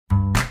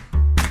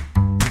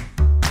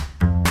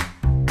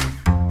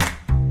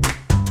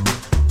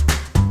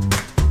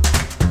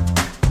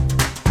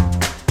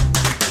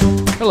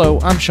Hello,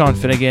 I'm Sean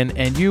Finnegan,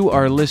 and you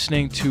are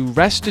listening to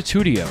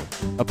Restitutio,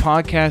 a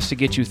podcast to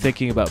get you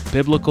thinking about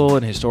biblical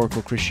and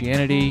historical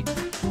Christianity,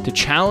 to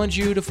challenge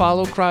you to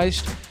follow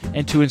Christ,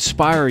 and to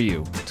inspire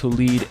you to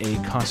lead a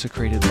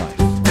consecrated life.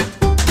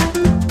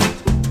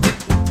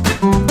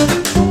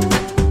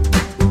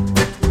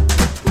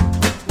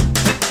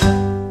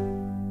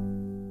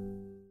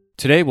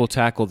 Today we'll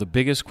tackle the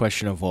biggest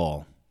question of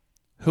all: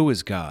 who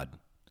is God?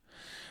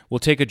 We'll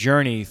take a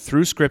journey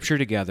through Scripture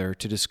together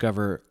to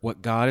discover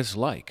what God is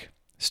like,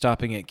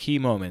 stopping at key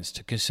moments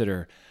to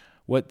consider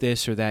what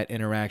this or that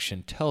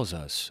interaction tells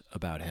us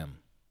about Him.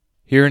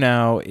 Here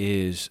now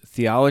is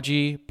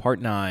Theology, Part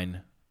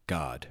 9,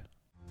 God.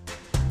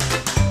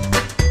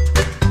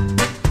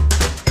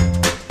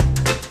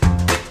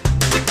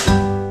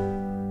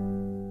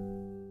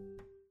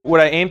 What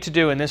I aim to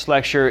do in this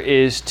lecture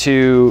is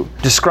to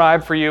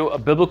describe for you a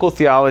biblical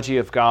theology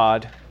of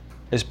God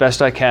as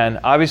best I can.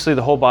 Obviously,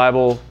 the whole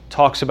Bible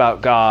talks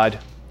about God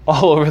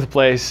all over the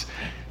place,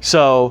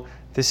 so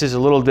this is a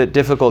little bit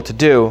difficult to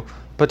do.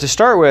 But to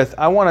start with,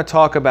 I want to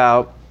talk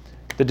about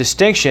the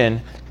distinction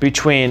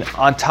between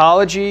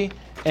ontology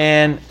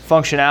and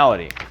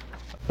functionality.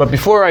 But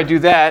before I do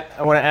that,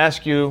 I want to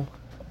ask you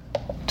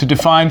to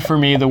define for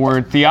me the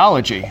word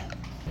theology.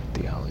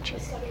 Theology.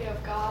 The study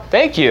of God.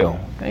 Thank you.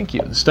 Thank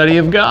you. The study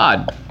of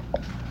God.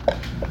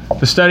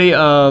 The study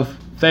of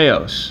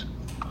theos.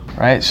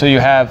 Right? So you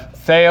have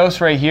theos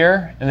right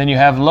here, and then you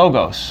have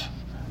logos.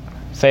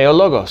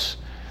 Theologos.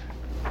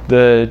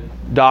 The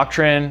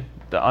doctrine,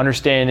 the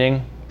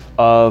understanding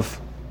of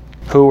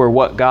who or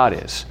what God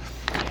is.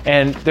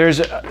 And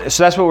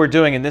so that's what we're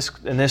doing in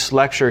this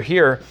lecture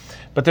here.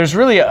 But there's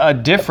really a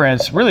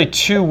difference, really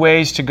two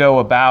ways to go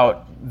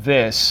about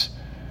this.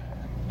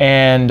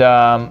 And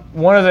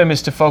one of them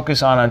is to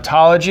focus on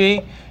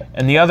ontology,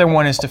 and the other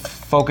one is to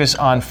focus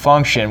on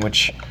function,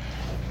 which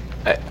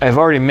I've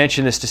already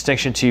mentioned this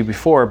distinction to you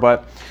before.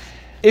 But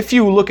if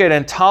you look at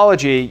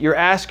ontology, you're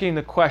asking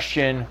the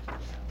question,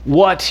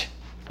 what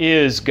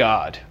is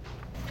God?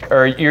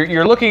 Or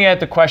you're looking at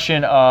the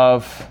question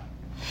of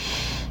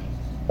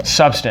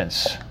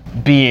substance,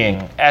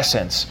 being,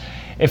 essence.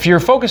 If you're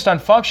focused on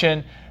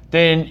function,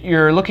 then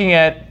you're looking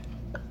at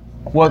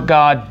what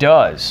God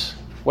does.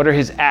 What are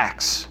His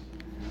acts?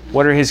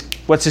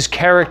 What's His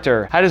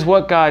character? How does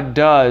what God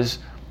does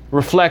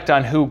reflect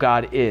on who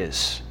God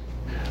is?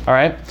 All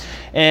right?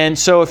 And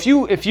so if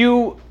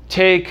you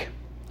take,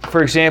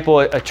 for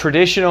example, a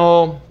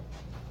traditional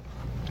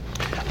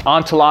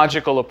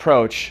ontological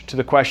approach to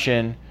the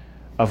question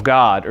of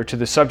God or to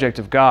the subject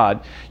of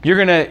God, you're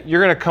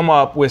gonna come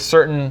up with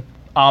certain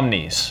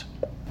omnis,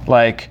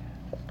 like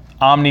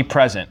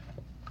omnipresent.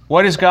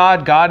 What is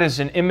God? God is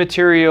an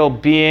immaterial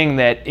being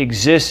that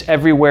exists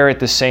everywhere at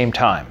the same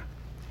time.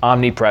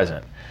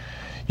 Omnipresent.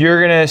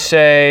 You're gonna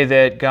say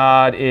that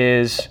God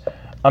is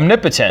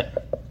omnipotent.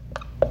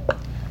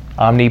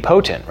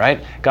 Omnipotent,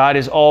 right? God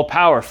is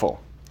all-powerful.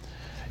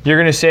 You're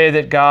going to say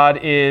that God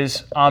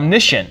is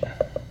omniscient.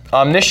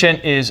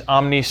 Omniscient is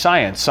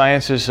omniscience.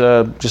 Science is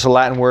just a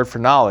Latin word for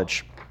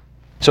knowledge.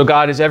 So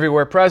God is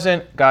everywhere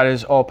present. God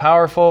is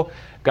all-powerful.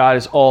 God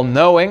is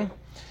all-knowing.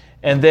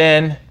 And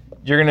then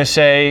you're going to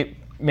say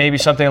maybe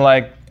something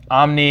like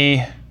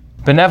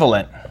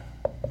omnibenevolent.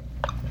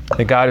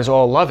 That God is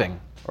all-loving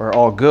or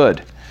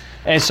all-good.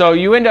 And so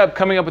you end up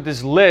coming up with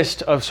this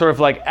list of sort of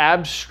like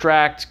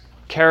abstract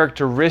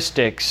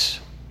characteristics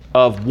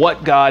of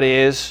what God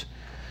is.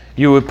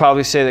 You would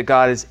probably say that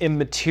God is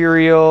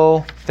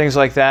immaterial, things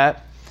like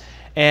that.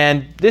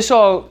 And this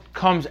all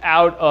comes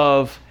out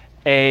of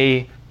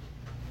a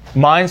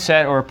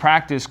mindset or a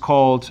practice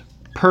called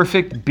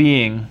perfect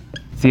being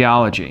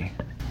theology.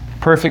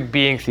 Perfect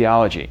being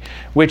theology,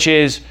 which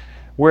is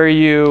where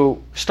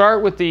you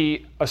start with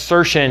the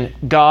assertion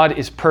God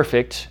is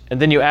perfect, and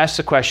then you ask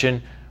the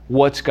question,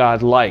 what's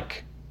God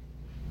like?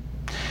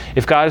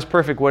 If God is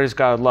perfect, what is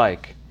God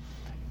like?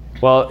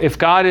 Well, if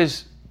God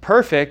is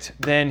perfect,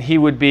 then He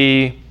would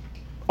be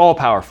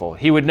all-powerful.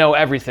 He would know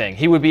everything.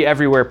 He would be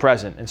everywhere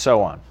present, and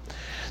so on.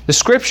 The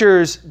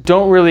Scriptures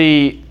don't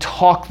really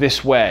talk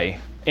this way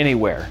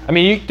anywhere. I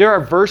mean, there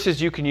are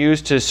verses you can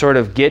use to sort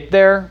of get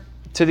there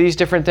to these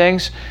different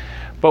things,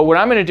 but what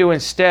I'm going to do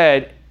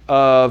instead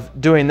of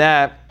doing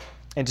that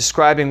and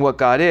describing what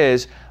God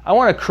is, I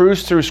want to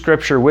cruise through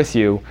Scripture with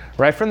you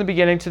right from the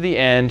beginning to the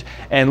end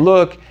and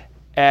look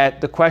at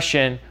the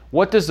question,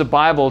 what does the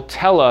Bible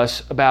tell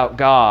us about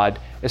God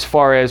as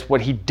far as what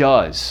He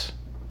does?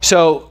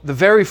 So the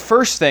very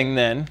first thing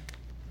then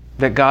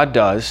that God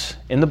does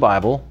in the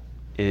Bible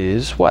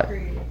is what?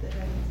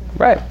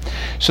 Right.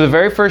 So the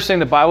very first thing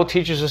the Bible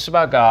teaches us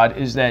about God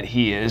is that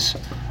He is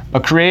a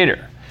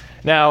creator.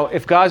 Now,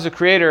 if God's a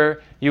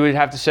creator, you would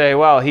have to say,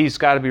 well, He's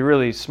got to be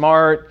really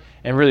smart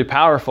and really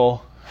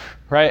powerful,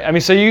 right? I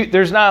mean, so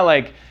there's not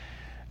like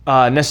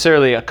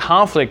necessarily a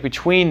conflict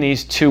between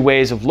these two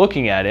ways of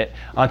looking at it,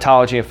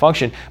 ontology and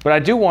function, but I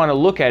do want to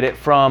look at it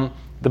from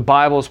the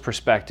Bible's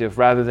perspective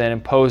rather than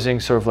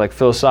imposing sort of like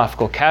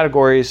philosophical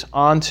categories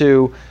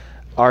onto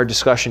our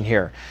discussion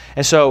here.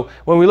 And so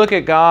when we look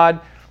at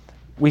God,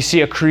 we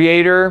see a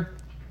creator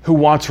who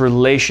wants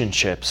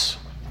relationships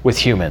with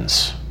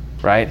humans,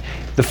 right?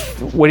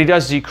 What he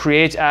does is he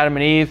creates Adam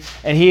and Eve,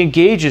 and he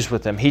engages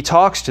with them. He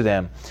talks to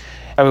them.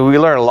 I mean, we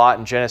learn a lot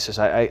in Genesis.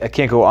 I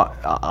can't go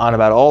on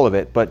about all of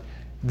it, but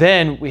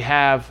then we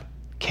have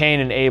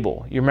Cain and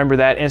Able. You remember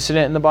that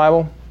incident in the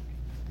Bible?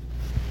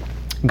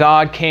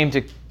 God came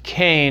to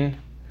Cain.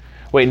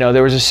 Wait, no,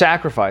 there was a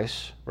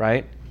sacrifice,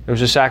 right? There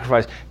was a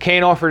sacrifice.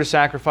 Cain offered a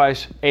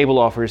sacrifice. Abel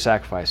offered a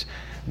sacrifice.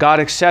 God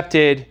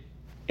accepted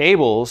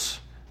Abel's,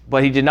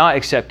 but he did not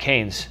accept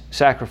Cain's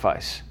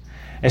sacrifice.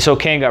 And so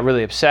Cain got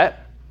really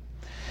upset.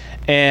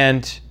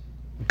 And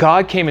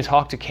God came and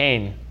talked to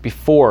Cain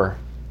before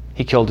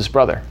he killed his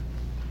brother.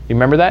 You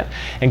remember that?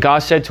 And God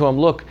said to him,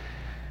 look,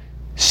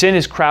 sin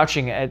is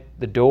crouching at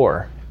the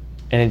door,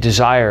 and it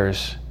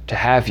desires to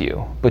have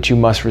you, but you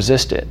must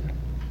resist it.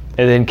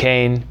 And then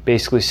Cain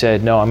basically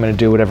said, no, I'm going to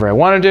do whatever I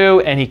want to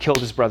do, and he killed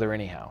his brother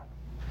anyhow.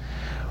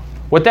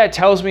 What that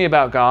tells me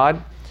about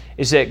God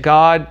is that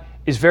God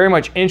is very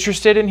much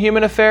interested in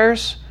human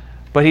affairs,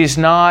 but he's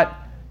not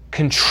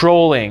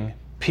controlling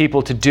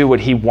people to do what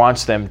he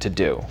wants them to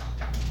do.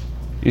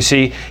 You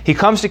see, he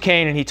comes to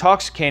Cain and he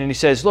talks to Cain and he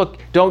says, look,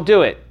 don't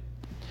do it.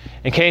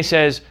 And Cain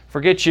says,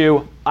 forget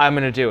you, I'm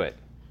going to do it.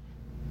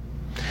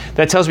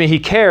 That tells me he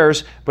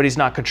cares, but he's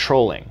not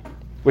controlling,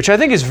 which I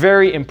think is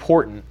very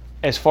important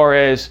as far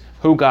as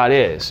who God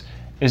is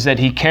that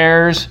he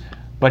cares,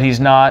 but he's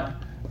not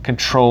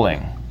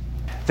controlling.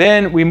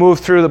 Then we move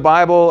through the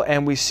Bible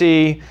and we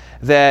see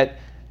that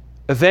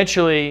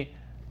eventually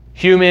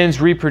humans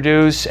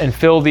reproduce and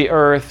fill the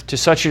earth to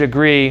such a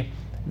degree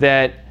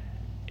that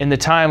in the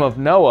time of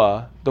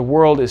Noah, the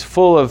world is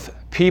full of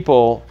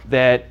people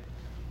that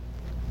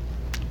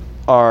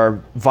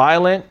are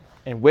violent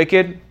and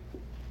wicked.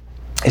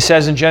 It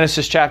says in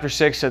Genesis chapter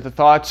 6 that the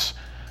thoughts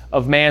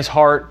of man's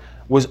heart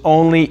was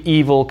only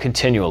evil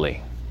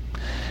continually,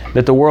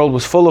 that the world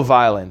was full of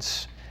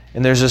violence.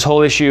 And there's this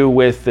whole issue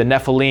with the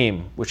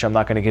Nephilim, which I'm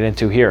not going to get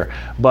into here.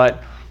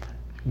 But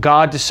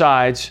God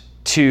decides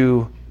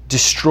to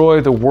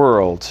destroy the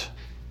world.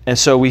 And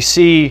so we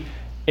see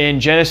in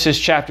Genesis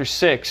chapter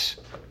 6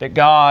 that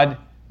God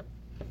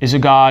is a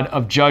God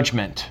of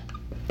judgment.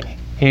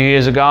 He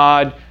is a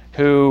God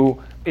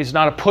who is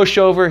not a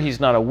pushover. He's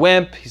not a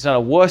wimp. He's not a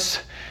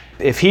wuss.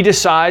 If he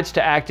decides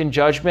to act in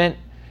judgment,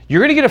 you're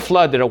going to get a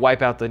flood that'll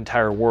wipe out the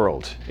entire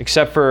world,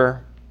 except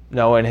for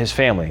Noah and his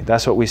family.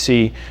 That's what we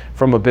see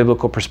from a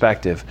biblical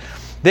perspective.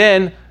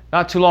 Then,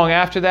 not too long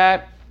after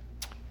that,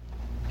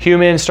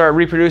 humans start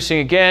reproducing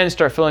again,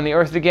 start filling the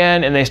earth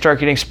again, and they start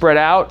getting spread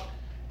out,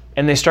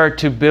 and they start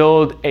to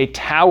build a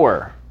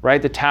tower,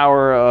 right? The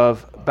Tower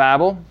of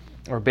Babel,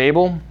 or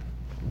Babel,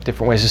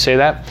 different ways to say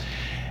that.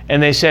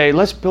 And they say,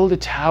 let's build a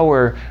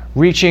tower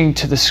reaching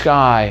to the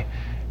sky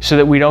so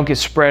that we don't get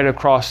spread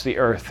across the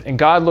earth. And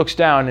God looks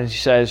down and he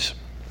says,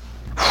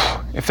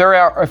 if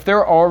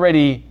they're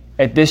already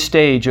at this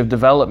stage of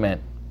development,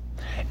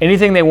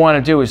 anything they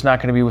want to do is not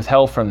going to be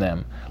withheld from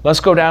them. Let's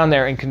go down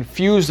there and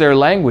confuse their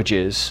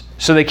languages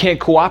so they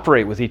can't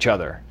cooperate with each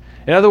other.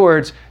 In other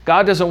words,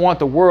 God doesn't want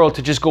the world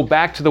to just go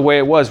back to the way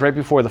it was right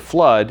before the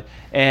flood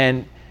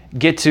and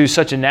get to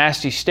such a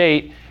nasty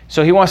state.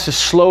 So he wants to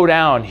slow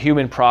down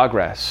human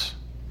progress.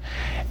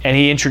 And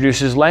he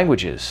introduces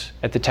languages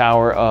at the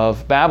Tower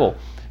of Babel,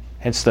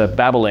 hence the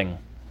babbling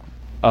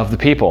of the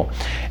people.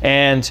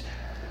 And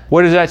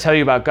what does that tell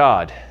you about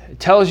God? It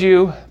tells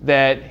you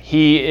that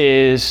he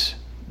is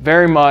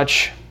very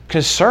much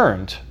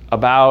concerned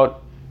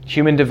about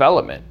human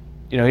development.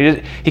 You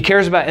know, he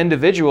cares about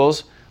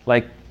individuals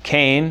like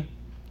Cain,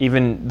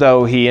 even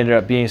though he ended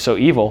up being so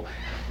evil,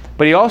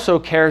 but he also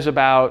cares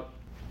about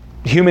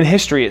human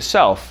history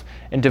itself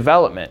and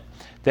development,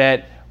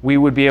 that we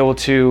would be able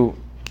to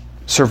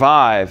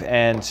survive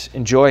and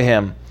enjoy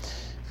him.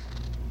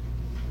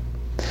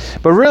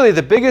 But really,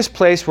 the biggest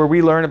place where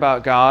we learn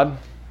about God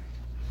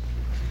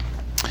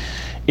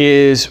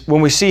is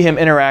when we see him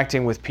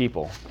interacting with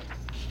people.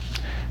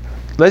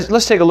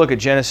 Let's take a look at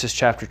Genesis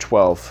chapter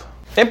 12.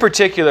 In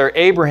particular,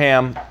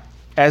 Abraham,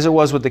 as it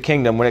was with the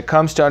kingdom, when it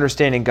comes to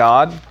understanding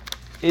God,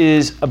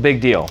 is a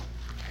big deal.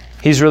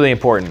 He's really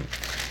important.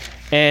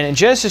 And in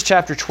Genesis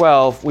chapter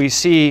 12, we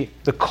see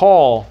the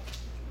call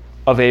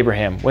of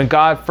Abraham. When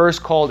God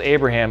first called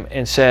Abraham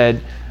and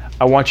said,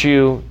 I want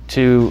you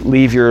to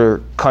leave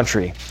your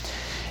country.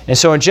 And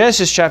so in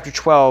Genesis chapter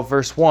 12,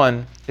 verse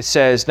 1, it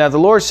says, Now the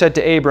Lord said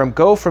to Abram,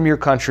 Go from your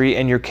country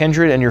and your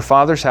kindred and your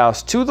father's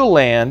house to the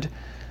land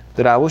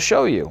that I will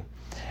show you.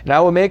 And I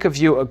will make of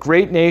you a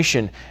great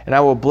nation, and I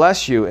will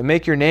bless you and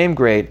make your name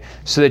great,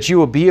 so that you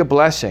will be a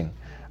blessing.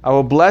 I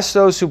will bless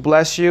those who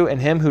bless you,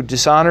 and him who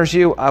dishonors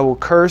you I will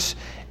curse,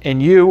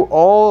 and you,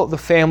 all the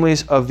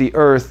families of the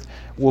earth,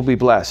 will be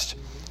blessed.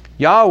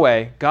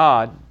 Yahweh,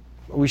 God,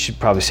 we should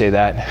probably say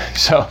that.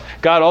 So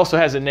God also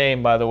has a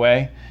name, by the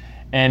way,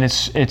 and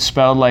it's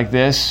spelled like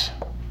this.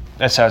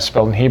 That's how it's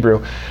spelled in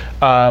Hebrew.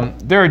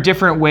 There are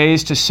different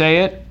ways to say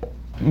it.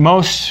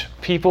 Most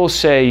people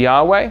say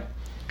Yahweh.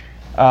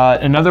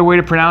 Another way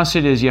to pronounce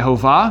it is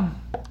Yehovah.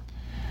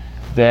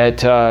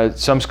 that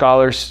some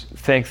scholars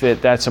think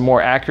that that's a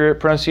more accurate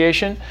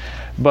pronunciation.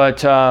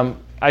 But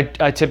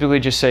I typically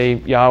just say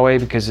Yahweh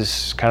because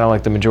it's kind of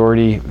like the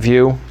majority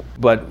view,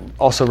 but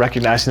also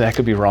recognizing that I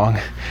could be wrong.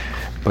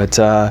 But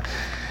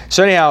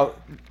so anyhow,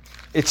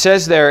 it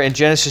says there in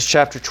Genesis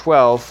chapter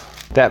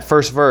 12, that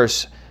first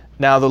verse,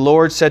 now the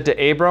Lord said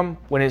to Abram,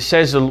 when it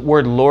says the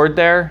word Lord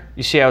there,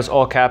 you see how it's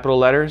all capital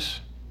letters?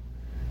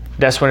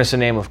 That's when it's the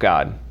name of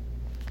God.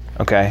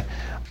 Okay?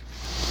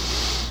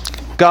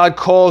 God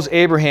calls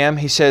Abraham.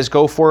 He says,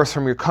 go forth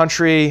from your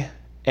country.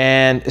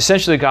 And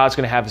essentially God's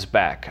going to have his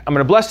back. I'm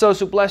going to bless those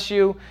who bless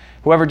you.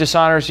 Whoever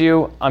dishonors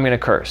you, I'm going to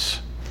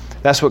curse.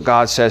 That's what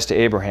God says to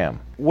Abraham.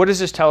 What does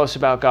this tell us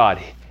about God?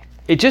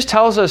 It just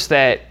tells us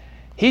that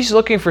he's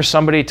looking for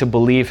somebody to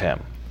believe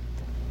him.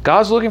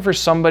 God's looking for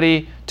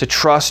somebody to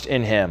trust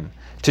in him,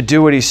 to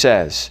do what he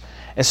says.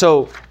 And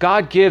so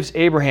God gives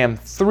Abraham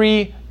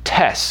 3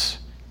 tests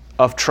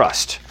of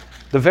trust.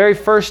 The very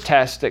first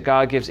test that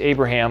God gives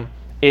Abraham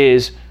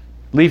is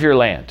leave your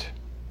land.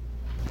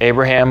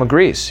 Abraham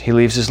agrees. He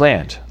leaves his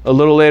land. A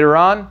little later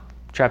on,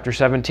 chapter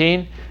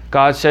 17,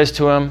 God says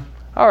to him,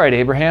 all right,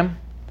 Abraham,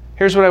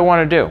 here's what I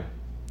want to do.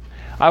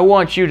 I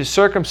want you to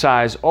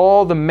circumcise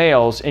all the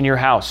males in your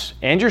house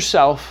and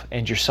yourself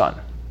and your son.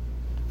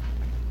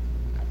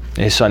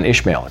 His son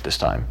Ishmael at this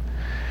time.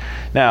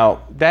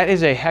 Now, that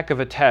is a heck of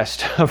a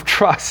test of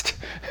trust.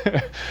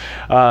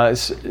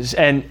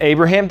 And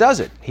Abraham does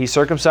it. He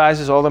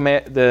circumcises all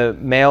the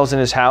males in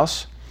his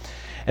house.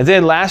 And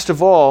then last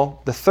of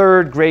all, the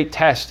third great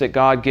test that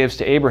God gives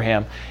to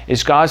Abraham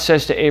is God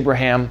says to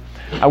Abraham,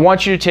 I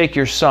want you to take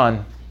your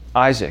son,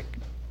 Isaac,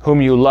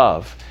 whom you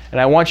love, and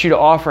I want you to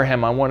offer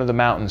him on one of the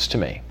mountains to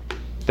me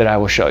that I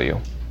will show you.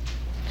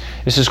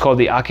 This is called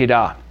the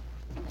Akedah.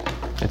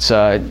 It's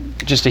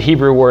just a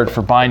Hebrew word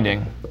for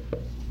binding.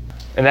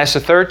 And that's the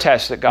third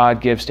test that God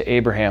gives to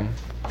Abraham.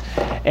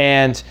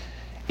 And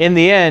in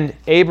the end,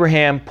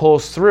 Abraham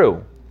pulls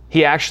through.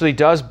 He actually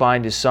does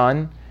bind his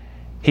son.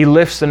 He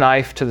lifts the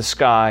knife to the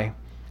sky,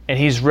 and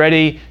he's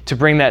ready to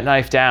bring that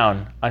knife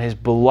down on his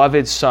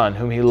beloved son,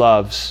 whom he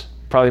loves,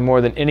 probably more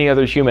than any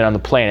other human on the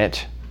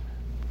planet,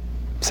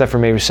 except for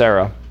maybe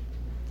Sarah.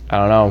 I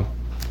don't know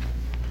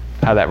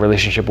how that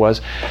relationship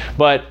was.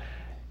 But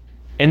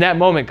in that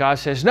moment, God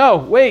says, no,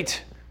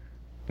 wait.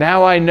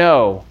 Now I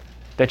know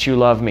that you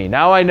love me.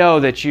 Now I know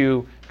that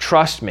you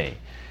trust me.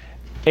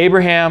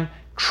 Abraham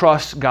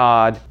trusts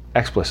God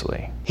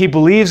explicitly. He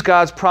believes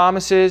God's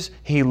promises.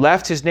 He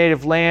left his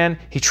native land.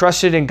 He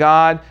trusted in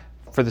God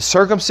for the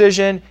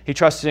circumcision. He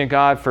trusted in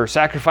God for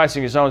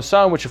sacrificing his own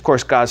son, which of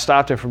course God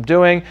stopped him from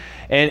doing.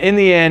 And in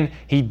the end,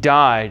 he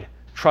died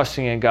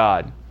trusting in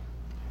God.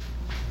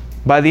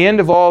 By the end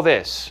of all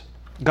this,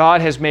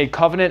 God has made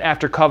covenant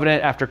after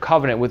covenant after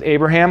covenant with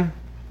Abraham.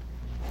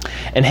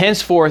 And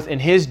henceforth in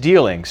his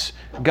dealings,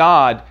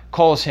 God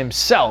calls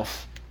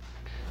himself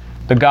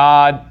the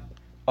God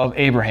of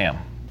Abraham.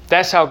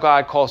 That's how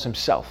God calls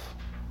himself.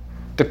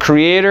 The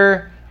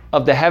creator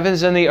of the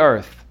heavens and the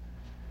earth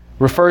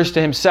refers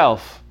to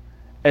himself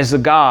as the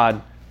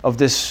God of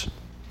this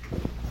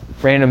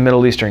random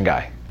Middle Eastern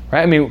guy.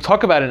 Right? I mean,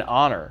 talk about an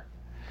honor.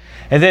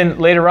 And then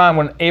later on,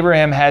 when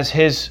Abraham has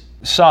his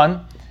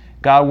son,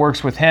 God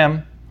works with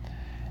him,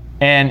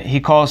 and he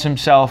calls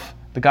himself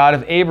the God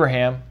of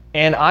Abraham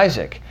and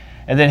Isaac.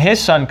 And then his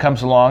son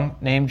comes along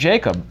named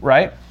Jacob,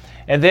 right?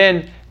 And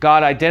then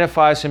God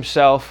identifies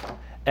himself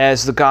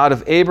as the God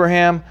of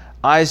Abraham,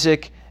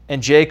 Isaac,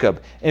 and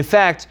Jacob. In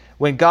fact,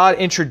 when God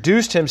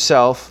introduced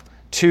himself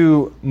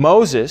to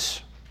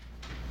Moses,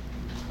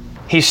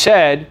 he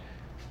said,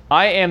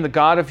 I am the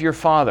God of your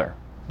father,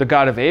 the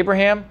God of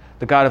Abraham,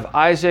 the God of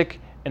Isaac,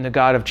 and the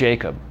God of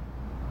Jacob.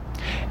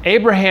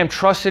 Abraham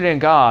trusted in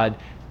God,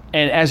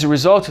 and as a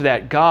result of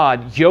that,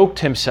 God yoked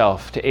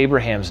himself to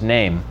Abraham's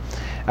name,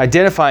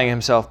 identifying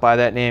himself by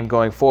that name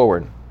going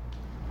forward.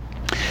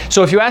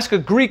 So if you ask a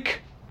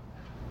Greek,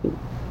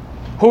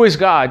 who is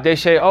God? They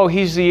say, oh,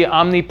 he's the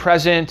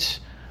omnipresent,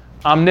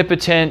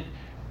 omnipotent,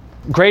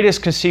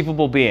 greatest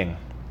conceivable being.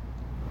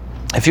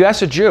 If you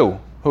ask a Jew,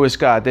 who is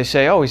God? They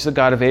say, oh, he's the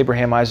God of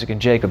Abraham, Isaac,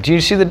 and Jacob. Do you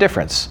see the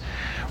difference?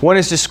 One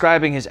is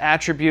describing his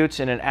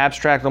attributes in an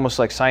abstract, almost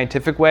like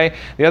scientific way.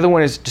 The other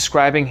one is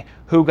describing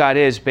who God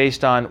is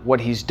based on what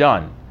he's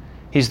done.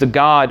 He's the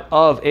God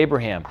of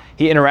Abraham.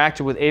 He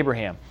interacted with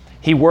Abraham.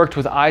 He worked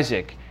with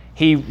Isaac.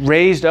 He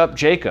raised up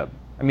Jacob.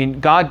 I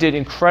mean, God did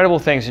incredible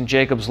things in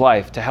Jacob's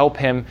life to help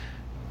him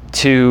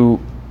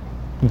to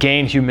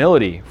gain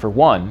humility, for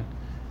one,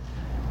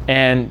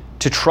 and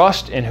to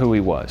trust in who he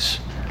was.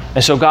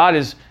 And so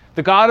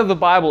the God of the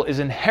Bible is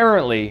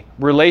inherently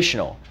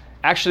relational.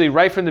 Actually,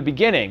 right from the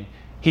beginning,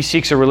 he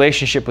seeks a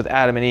relationship with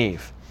Adam and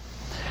Eve.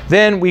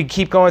 Then we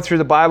keep going through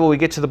the Bible. We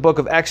get to the book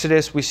of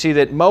Exodus. We see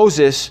that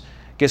Moses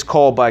gets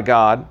called by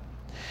God.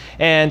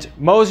 And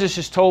Moses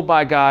is told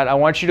by God, I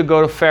want you to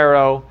go to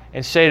Pharaoh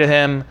and say to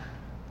him,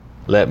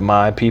 let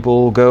my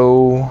people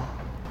go.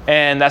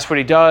 And that's what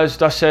he does.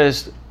 Thus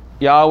says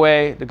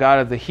Yahweh, the God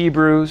of the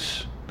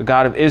Hebrews, the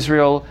God of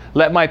Israel,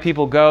 let my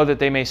people go that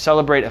they may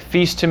celebrate a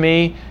feast to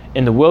me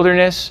in the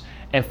wilderness.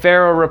 And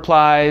Pharaoh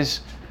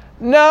replies,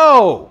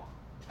 no.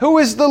 Who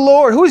is the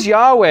Lord? Who is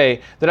Yahweh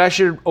that I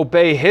should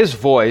obey his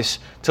voice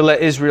to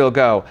let Israel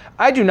go?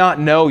 I do not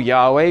know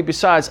Yahweh.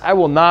 Besides, I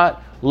will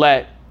not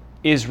let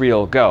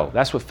Israel go.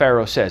 That's what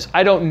Pharaoh says.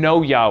 I don't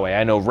know Yahweh.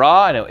 I know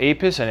Ra, I know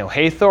Apis, I know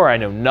Hathor, I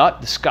know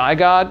Nut, the sky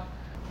god.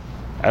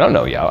 I don't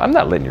know Yahweh. I'm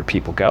not letting your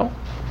people go.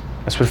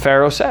 That's what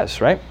Pharaoh says,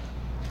 right?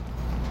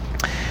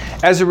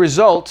 As a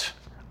result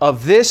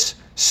of this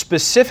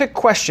specific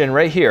question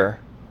right here,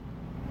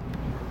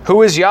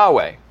 who is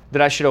Yahweh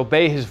that I should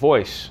obey his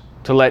voice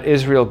to let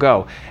Israel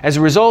go? As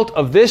a result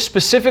of this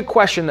specific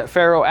question that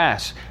Pharaoh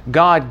asks,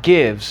 God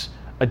gives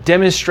a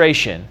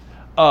demonstration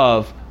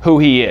of who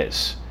he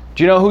is.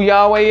 Do you know who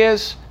Yahweh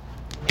is?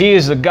 He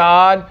is the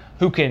God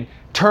who can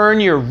turn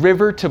your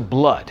river to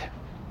blood,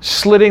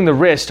 slitting the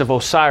wrist of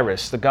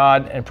Osiris, the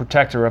god and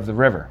protector of the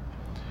river.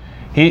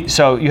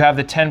 So you have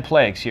the 10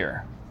 plagues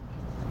here.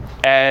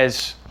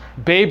 As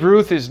Babe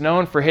Ruth is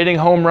known for hitting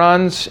home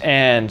runs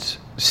and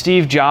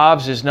Steve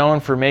Jobs is known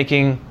for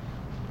making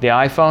the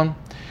iPhone,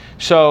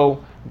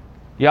 so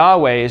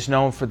Yahweh is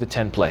known for the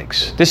 10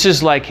 plagues. This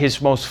is like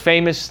his most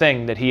famous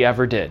thing that he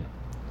ever did.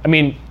 I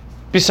mean,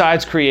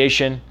 besides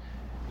creation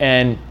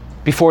and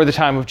before the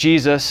time of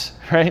Jesus,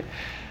 right?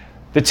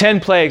 The 10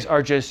 plagues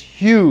are just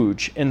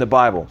huge in the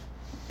Bible.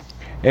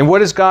 And what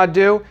does God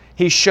do?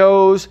 He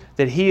shows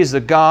that he is the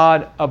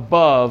God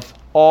above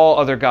all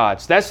other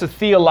gods. That's the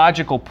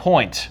theological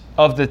point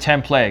of the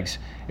 10 plagues,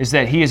 is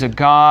that he is a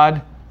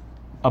God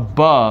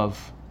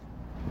above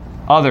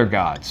other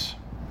gods.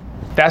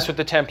 That's what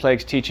the 10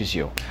 plagues teaches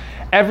you.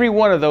 Every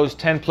one of those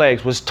 10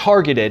 plagues was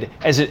targeted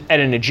at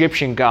an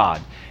Egyptian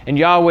god. And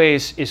Yahweh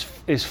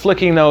is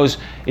flicking those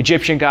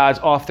Egyptian gods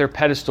off their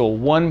pedestal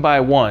one by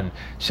one,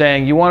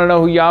 saying, you want to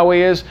know who Yahweh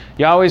is?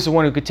 Yahweh is the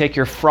one who could take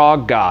your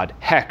frog god,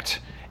 Hecht,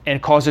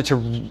 and cause it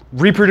to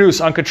reproduce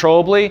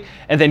uncontrollably,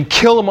 and then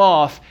kill them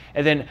off,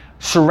 and then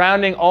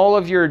surrounding all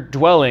of your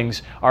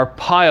dwellings are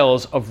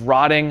piles of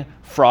rotting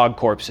frog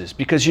corpses.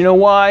 Because you know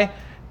why?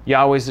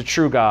 Yahweh is the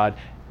true God,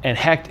 and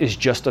Hecht is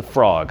just a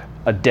frog,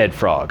 a dead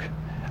frog.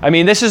 I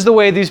mean, this is the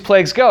way these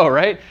plagues go,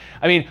 right?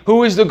 I mean,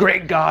 who is the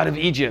great god of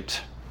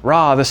Egypt?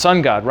 Ra, the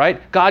sun god,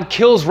 right? God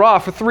kills Ra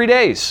for 3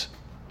 days.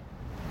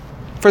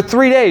 For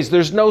 3 days,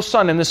 there's no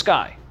sun in the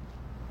sky.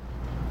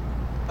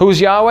 Who's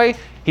Yahweh?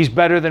 He's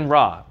better than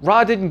Ra.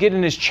 Ra didn't get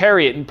in his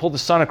chariot and pull the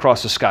sun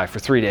across the sky for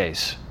 3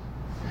 days.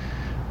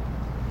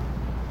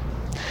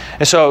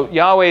 And so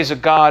Yahweh is a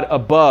God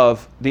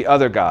above the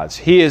other gods.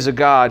 He is a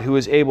God who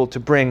is able to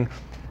bring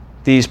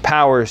these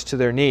powers to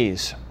their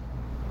knees,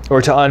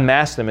 or to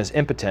unmask them as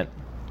impotent.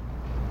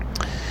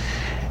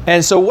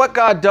 And so what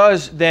God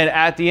does then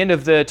at the end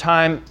of the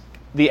time,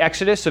 the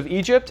Exodus of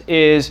Egypt,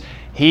 is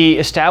he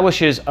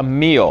establishes a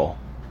meal.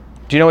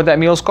 Do you know what that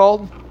meal is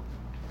called?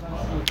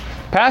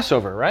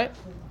 Passover, right?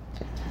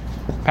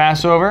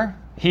 Passover.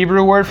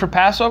 Hebrew word for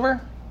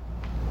Passover?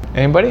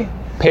 Anybody?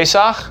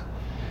 Pesach?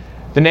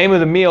 The name of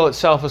the meal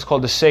itself is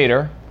called the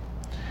Seder.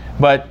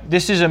 But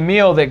this is a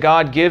meal that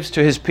God gives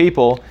to his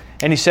people.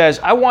 And he says,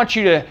 I want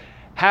you to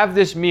have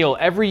this meal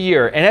every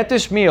year. And at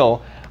this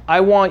meal, I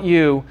want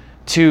you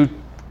to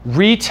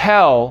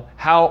retell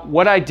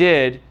what I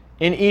did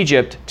in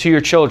Egypt to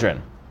your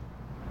children.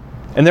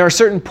 And there are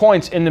certain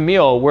points in the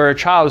meal where a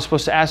child is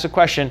supposed to ask the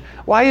question,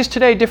 why is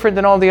today different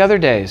than all the other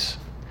days?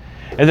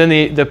 And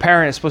then the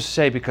parent is supposed to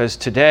say, because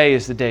today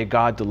is the day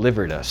God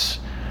delivered us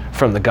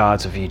from the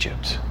gods of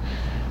Egypt.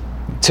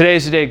 Today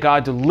is the day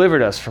God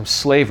delivered us from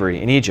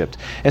slavery in Egypt.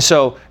 And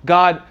so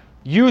God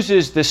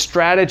uses this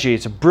strategy,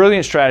 it's a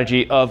brilliant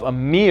strategy of a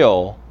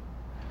meal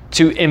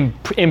to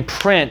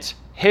imprint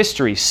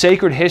history,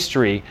 sacred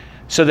history,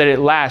 so that it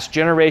lasts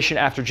generation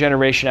after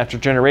generation after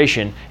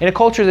generation in a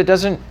culture that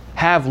doesn't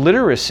have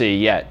literacy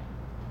yet.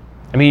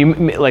 I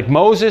mean, like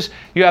Moses,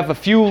 you have a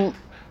few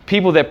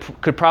people that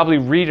could probably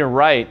read and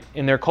write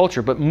in their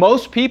culture, but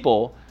most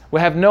people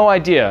would have no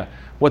idea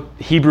what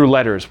Hebrew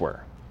letters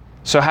were.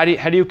 So how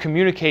do you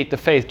communicate the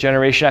faith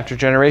generation after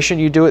generation?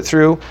 You do it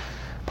through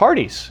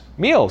parties,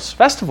 meals,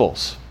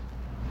 festivals.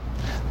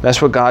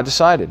 That's what God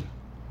decided.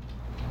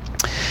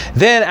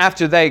 Then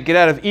after they get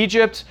out of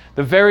Egypt,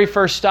 the very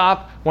first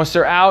stop, once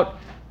they're out,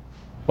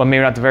 well,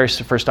 maybe not the very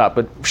first stop,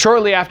 but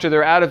shortly after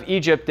they're out of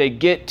Egypt, they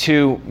get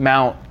to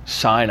Mount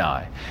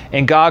Sinai.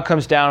 And God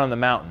comes down on the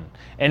mountain.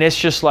 And it's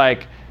just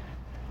like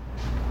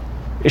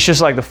the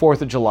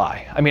 4th of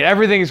July. I mean,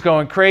 everything is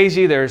going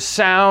crazy. There's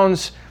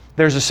sounds.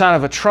 There's a sound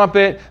of a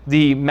trumpet.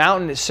 The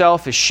mountain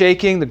itself is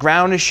shaking. The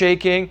ground is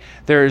shaking.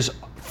 There's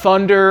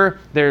thunder,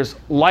 there's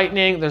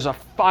lightning, there's a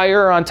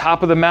fire on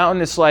top of the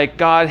mountain. It's like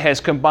God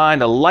has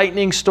combined a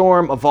lightning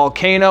storm, a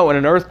volcano, and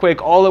an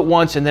earthquake all at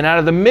once. And then out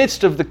of the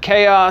midst of the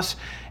chaos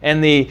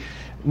and the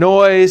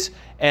noise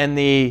and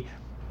the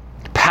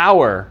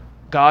power,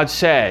 God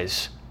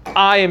says,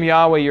 I am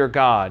Yahweh your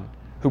God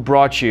who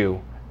brought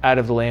you out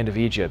of the land of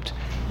Egypt.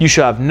 You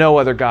shall have no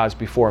other gods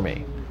before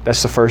me.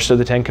 That's the first of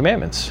the 10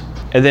 commandments.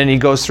 And then he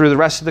goes through the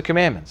rest of the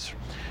commandments.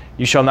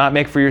 You shall not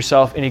make for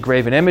yourself any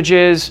graven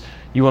images.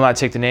 You will not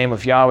take the name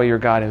of Yahweh your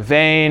God in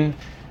vain,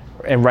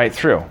 and right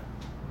through.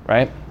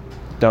 right?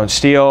 Don't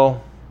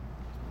steal,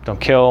 don't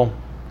kill,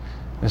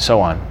 and so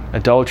on.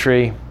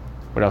 Adultery,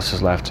 what else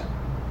is left?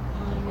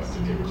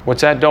 What's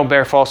that? Don't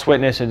bear false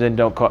witness, and then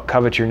don't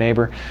covet your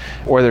neighbor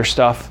or their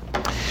stuff.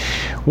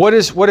 What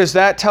does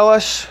that tell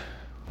us?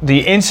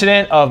 The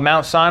incident of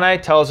Mount Sinai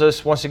tells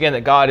us, once again,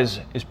 that God is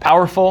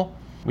powerful.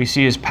 We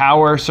see his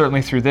power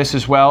certainly through this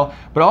as well,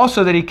 but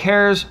also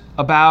that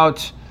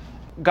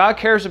God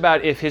cares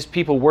about if his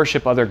people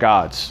worship other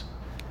gods.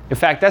 In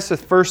fact, that's the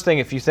first thing,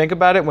 if you think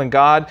about it, when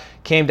God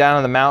came down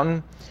on the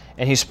mountain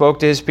and he spoke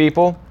to his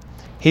people,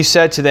 he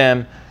said to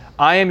them,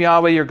 I am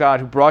Yahweh your God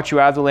who brought you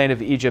out of the land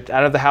of Egypt,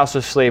 out of the house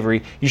of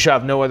slavery. You shall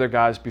have no other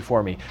gods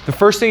before me. The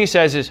first thing he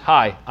says is,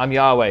 hi, I'm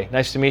Yahweh.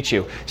 Nice to meet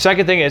you.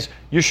 Second thing is,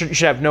 you should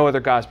have no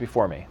other gods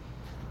before me.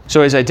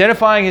 So he's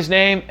identifying his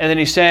name, and then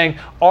he's saying,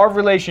 our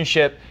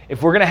relationship,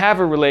 if we're going to have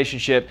a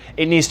relationship,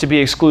 it needs to be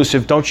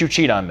exclusive. Don't you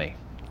cheat on me.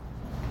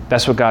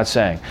 That's what God's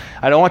saying.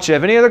 I don't want you to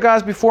have any other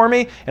gods before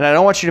me, and I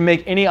don't want you to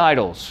make any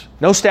idols.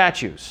 No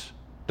statues.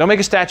 Don't make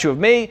a statue of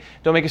me.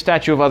 Don't make a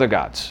statue of other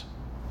gods.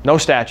 No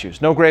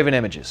statues. No graven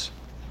images.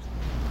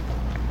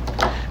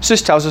 So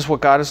this tells us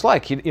what God is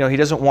like. He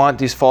doesn't want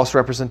these false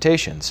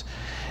representations.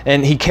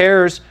 And he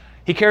cares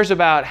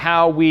about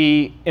how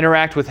we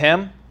interact with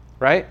him,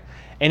 right?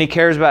 And he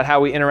cares about how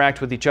we interact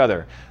with each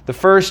other. The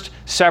first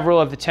several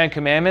of the 10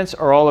 commandments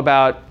are all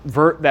about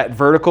that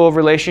vertical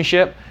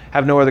relationship.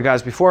 Have no other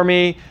gods before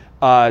me.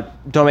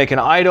 Don't make an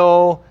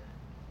idol.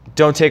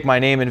 Don't take my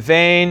name in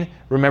vain.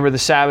 Remember the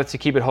Sabbath to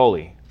keep it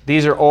holy.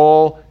 These are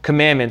all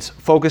commandments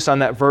focused on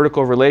that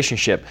vertical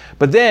relationship.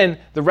 But then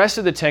the rest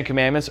of the 10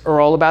 commandments are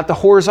all about the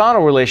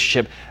horizontal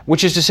relationship,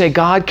 which is to say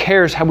God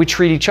cares how we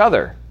treat each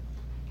other.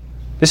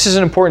 This is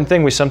an important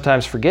thing we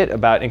sometimes forget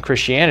about in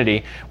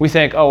Christianity. We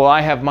think, oh, well,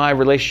 I have my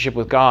relationship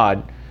with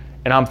God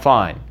and I'm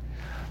fine.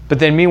 But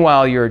then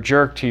meanwhile, you're a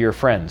jerk to your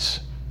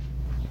friends.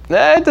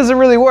 That doesn't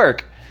really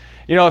work.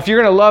 If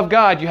you're going to love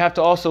God, you have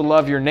to also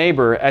love your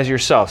neighbor as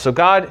yourself. So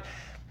God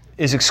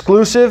is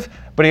exclusive,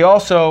 but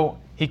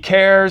he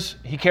cares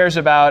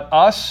about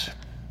us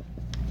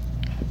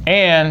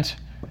and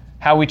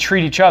how we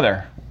treat each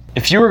other.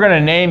 If you were going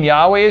to name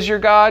Yahweh as your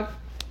God,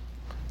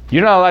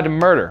 you're not allowed to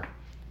murder.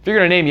 If you're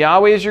going to name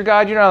Yahweh as your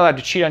God, you're not allowed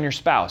to cheat on your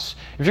spouse.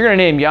 If you're going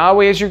to name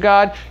Yahweh as your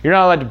God, you're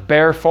not allowed to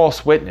bear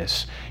false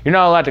witness. You're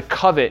not allowed to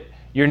covet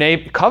your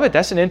neighbor. Covet,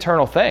 that's an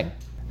internal thing.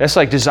 That's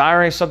like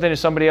desiring something that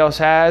somebody else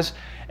has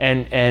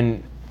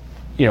and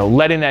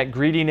letting that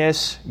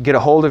greediness get a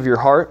hold of your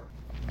heart.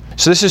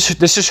 So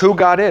this is who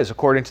God is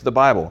according to the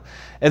Bible.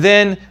 And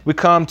then we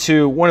come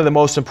to one of the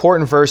most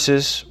important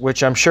verses,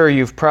 which I'm sure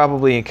you've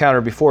probably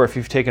encountered before if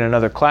you've taken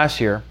another class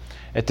here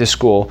at this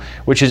school,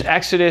 which is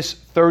Exodus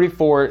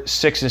 34,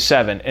 6 and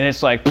 7. And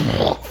it's like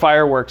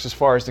fireworks as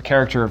far as the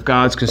character of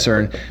God's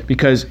concerned,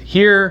 because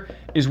here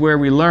is where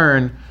we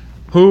learn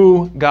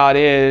who God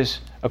is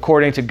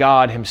according to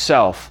God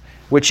himself,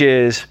 which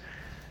is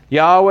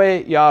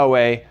Yahweh,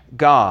 Yahweh,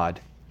 God,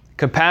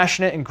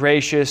 compassionate and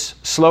gracious,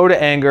 slow to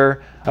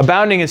anger,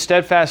 abounding in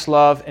steadfast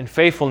love and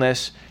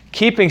faithfulness,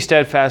 keeping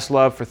steadfast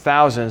love for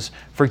thousands,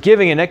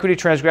 forgiving iniquity,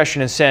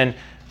 transgression, and sin,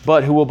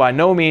 but who will by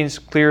no means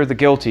clear the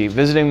guilty,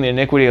 visiting the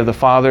iniquity of the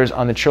fathers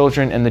on the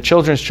children and the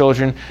children's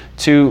children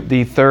to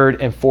the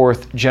third and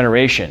fourth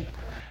generation.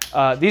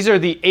 These are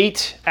the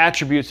 8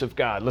 attributes of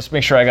God. Let's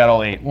make sure I got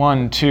all 8.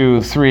 1,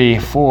 2, 3,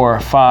 4,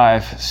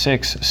 5,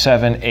 6,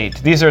 7, 8.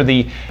 These are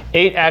the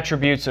 8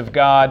 attributes of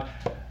God.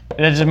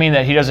 It doesn't mean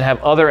that he doesn't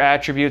have other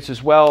attributes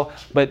as well,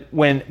 but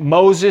when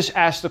Moses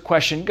asked the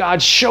question,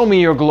 God, show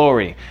me your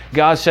glory,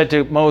 God said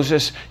to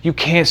Moses, you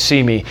can't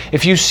see me.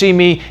 If you see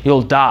me,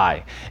 you'll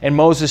die. And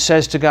Moses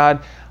says to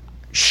God,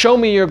 show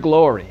me your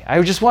glory.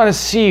 I just want to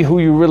see who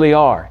you really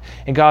are.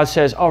 And God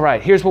says, all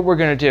right, here's what we're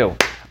going to do.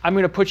 I'm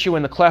going to put you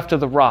in the cleft of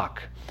the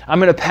rock. I'm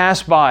going to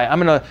pass by.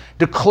 I'm going to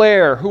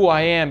declare who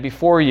I am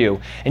before you.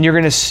 And you're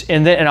going to,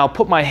 and I'll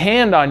put my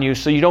hand on you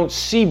so you don't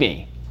see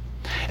me.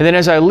 And then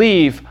as I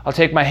leave, I'll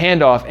take my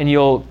hand off and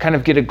you'll kind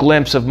of get a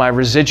glimpse of my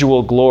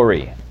residual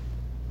glory.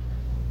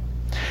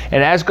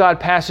 And as God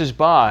passes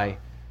by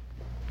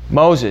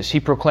Moses, he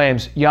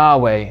proclaims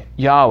Yahweh,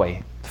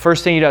 Yahweh. The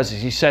first thing he does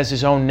is he says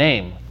his own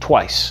name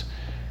twice.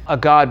 A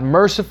God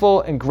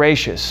merciful and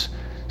gracious,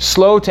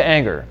 slow to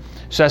anger.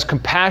 So that's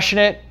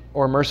compassionate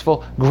or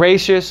merciful,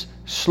 gracious,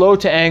 slow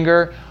to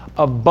anger,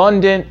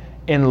 abundant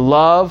in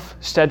love,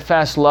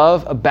 steadfast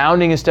love,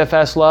 abounding in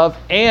steadfast love,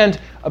 and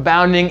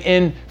abounding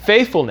in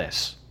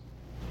faithfulness.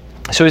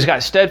 So he's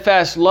got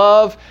steadfast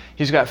love,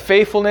 he's got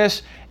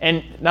faithfulness,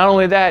 and not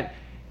only that,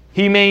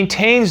 he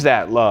maintains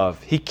that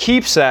love. He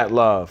keeps that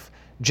love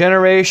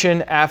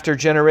generation after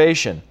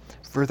generation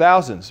for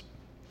thousands.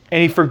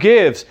 And he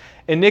forgives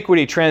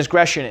iniquity,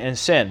 transgression, and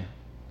sin,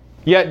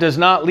 yet does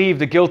not leave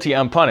the guilty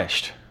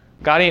unpunished.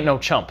 God ain't no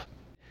chump.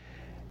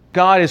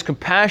 God is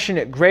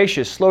compassionate,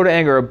 gracious, slow to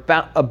anger,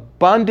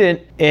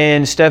 abundant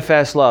in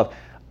steadfast love,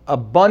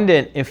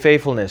 abundant in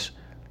faithfulness,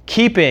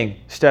 keeping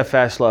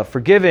steadfast love,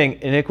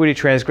 forgiving iniquity,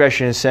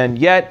 transgression, and sin,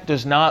 yet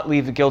does not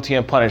leave the guilty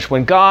unpunished.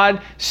 When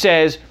God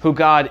says who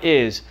God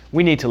is,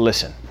 we need to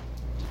listen.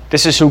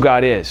 This is who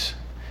God is.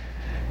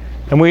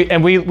 And we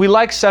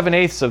like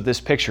 7/8 of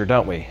this picture,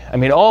 don't we? I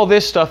mean, all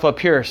this stuff up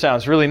here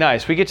sounds really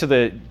nice. We get to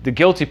the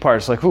guilty part,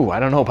 it's like, ooh, I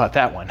don't know about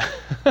that one.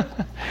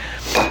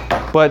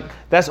 But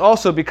that's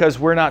also because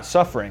we're not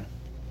suffering.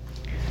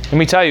 Let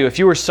me tell you, if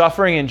you were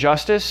suffering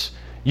injustice,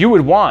 you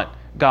would want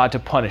God to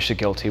punish the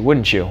guilty,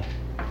 wouldn't you?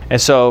 And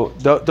so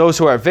those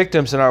who are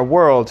victims in our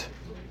world,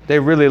 they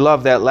really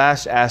love that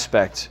last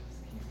aspect.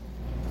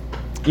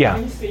 Yeah.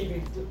 The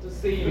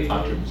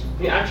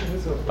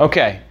attributes of God.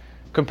 Okay.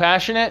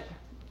 Compassionate,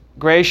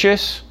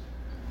 gracious,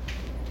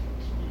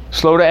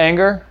 slow to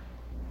anger.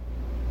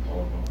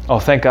 Oh,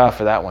 thank God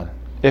for that one.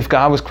 If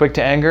God was quick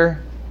to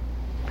anger,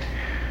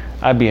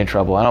 I'd be in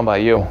trouble. I don't know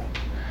about you.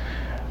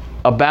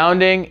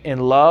 Abounding in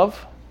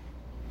love,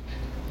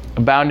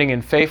 abounding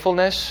in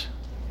faithfulness,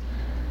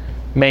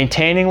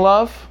 maintaining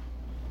love,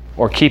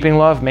 or keeping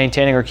love,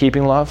 maintaining or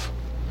keeping love,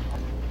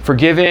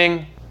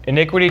 forgiving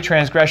iniquity,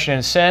 transgression,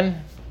 and sin,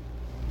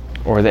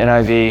 or the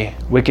NIV,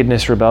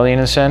 wickedness, rebellion,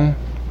 and sin,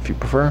 if you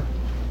prefer.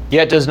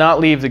 Yet does not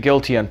leave the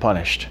guilty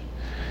unpunished.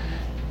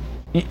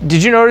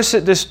 Did you notice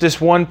that this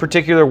one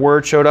particular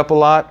word showed up a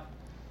lot?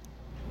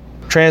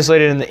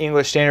 Translated in the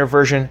English Standard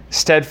Version,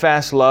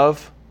 steadfast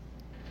love.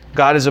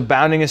 God is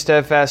abounding in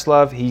steadfast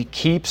love. He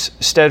keeps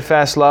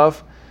steadfast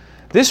love.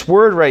 This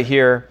word right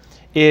here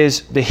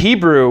is the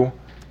Hebrew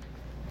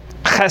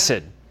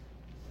chesed.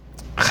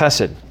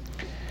 Chesed.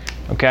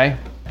 Okay?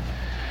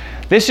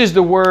 This is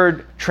the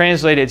word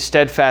translated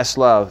steadfast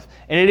love.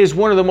 And it is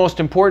one of the most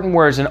important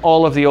words in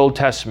all of the Old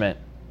Testament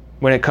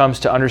when it comes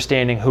to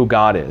understanding who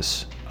God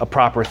is, a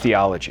proper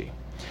theology.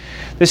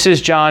 This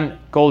is John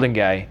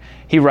Goldingay.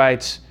 He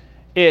writes,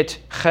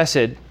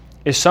 chesed,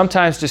 is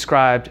sometimes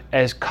described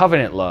as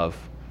covenant love,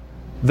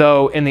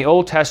 though in the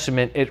Old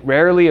Testament it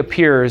rarely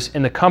appears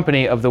in the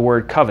company of the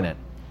word covenant.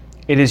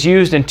 It is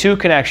used in two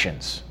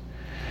connections.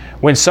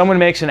 When someone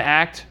makes an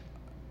act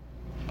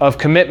of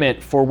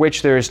commitment for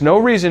which there is no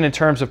reason in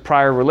terms of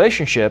prior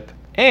relationship,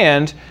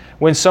 and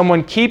when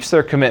someone keeps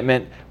their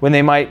commitment when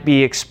they might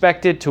be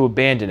expected to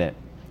abandon it.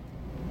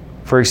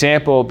 For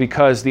example,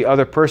 because the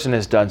other person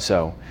has done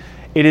so.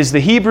 It is the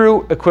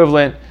Hebrew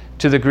equivalent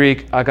to the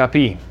Greek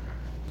agape,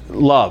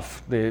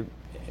 love, the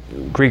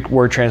Greek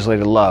word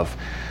translated love.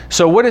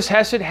 So what is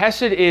Hesed?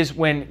 Hesed is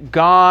when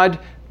God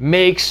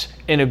makes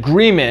an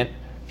agreement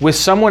with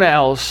someone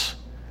else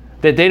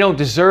that they don't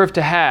deserve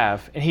to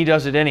have, and he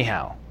does it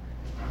anyhow.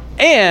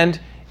 And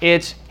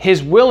it's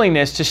his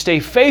willingness to stay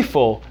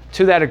faithful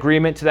to that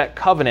agreement, to that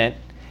covenant,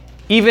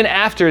 even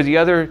after the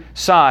other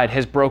side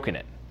has broken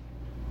it.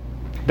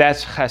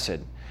 That's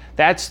chesed.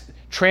 That's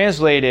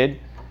translated,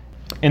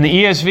 in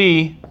the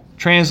ESV,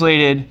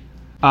 translated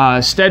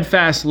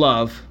steadfast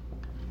love,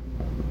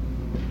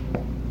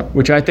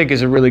 which I think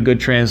is a really good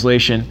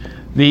translation.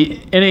 The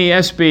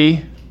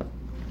NASB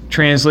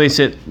translates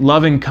it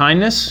loving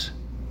kindness,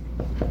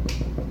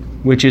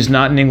 which is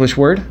not an English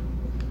word.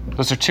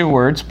 Those are two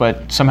words,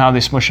 but somehow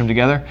they smush them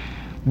together.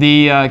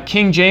 The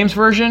King James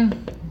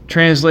Version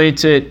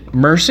translates it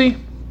mercy,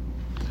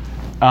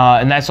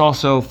 and that's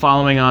also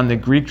following on the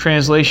Greek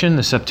translation,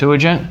 the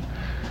Septuagint.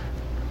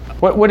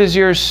 What does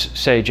yours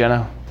say,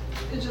 Jenna?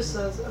 It just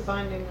says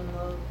abiding in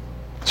love.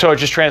 So it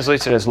just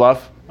translates it as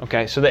love?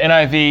 Okay, so the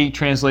NIV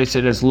translates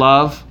it as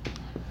love.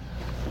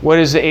 What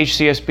does the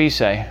HCSB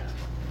say?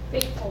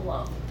 Faithful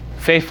love.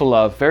 Faithful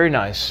love, very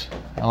nice.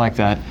 I like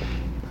that.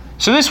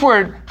 So this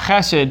word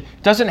chesed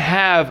doesn't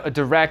have a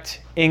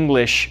direct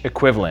English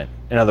equivalent,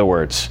 in other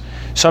words.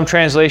 Some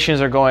translations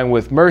are going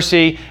with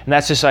mercy, and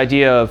that's this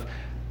idea of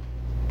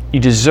you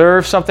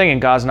deserve something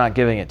and God's not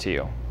giving it to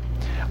you.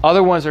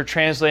 Other ones are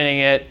translating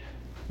it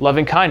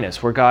loving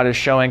kindness, where God is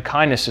showing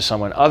kindness to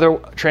someone. Other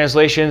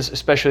translations,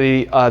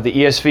 especially the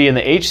ESV and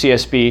the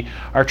HCSB,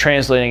 are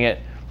translating it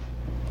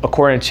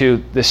according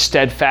to the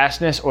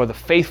steadfastness or the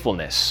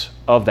faithfulness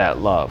of that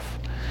love.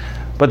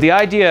 But the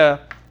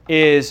idea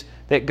is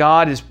that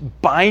God is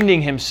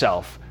binding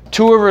himself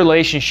to a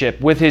relationship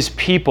with his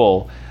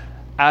people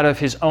out of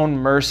his own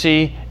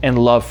mercy and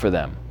love for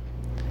them,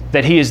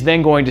 that he is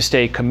then going to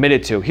stay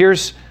committed to. Here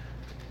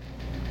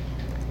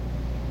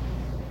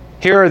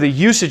are the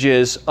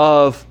usages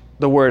of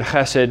the word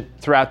chesed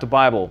throughout the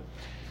Bible.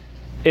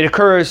 It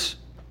occurs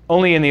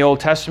only in the Old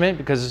Testament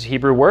because it's a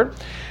Hebrew word,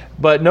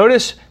 but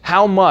notice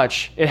how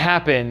much it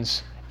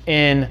happens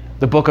in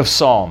the book of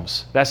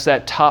Psalms. That's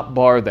that top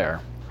bar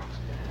there.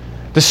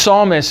 The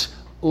psalmists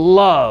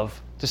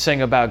love to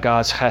sing about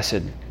God's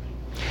chesed.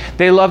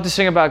 They love to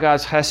sing about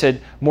God's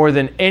chesed more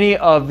than any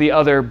of the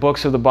other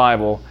books of the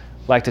Bible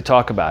like to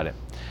talk about it.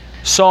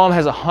 Psalm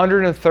has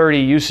 130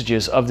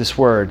 usages of this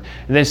word,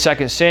 and then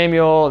 2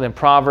 Samuel, and then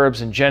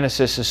Proverbs, and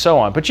Genesis, and so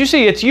on. But you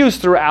see, it's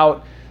used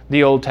throughout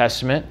the Old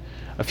Testament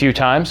a few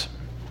times.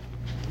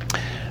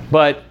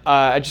 But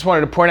I just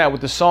wanted to point out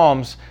with the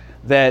Psalms,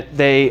 that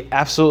they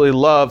absolutely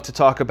love to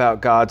talk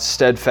about God's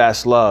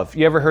steadfast love.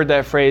 You ever heard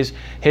that phrase,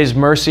 his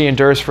mercy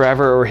endures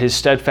forever, or his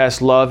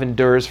steadfast love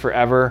endures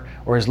forever,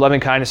 or his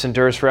loving kindness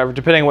endures forever?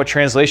 Depending on what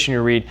translation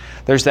you read,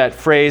 there's that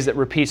phrase that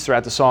repeats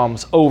throughout the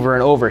Psalms over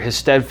and over, his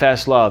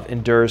steadfast love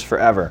endures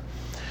forever.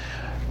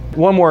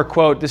 One more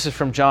quote, this is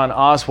from John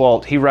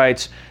Oswalt. He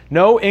writes,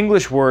 "No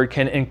English word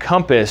can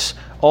encompass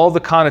all the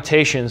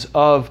connotations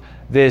of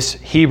this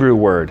Hebrew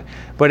word,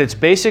 but its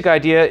basic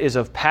idea is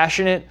of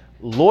passionate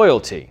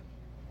loyalty,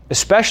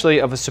 especially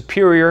of a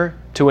superior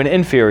to an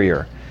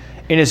inferior.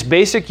 In its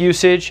basic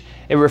usage,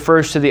 it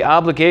refers to the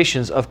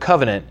obligations of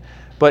covenant,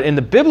 but in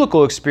the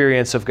biblical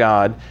experience of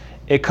God,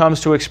 it comes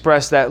to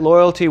express that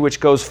loyalty which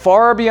goes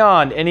far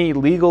beyond any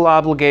legal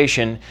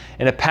obligation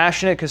and a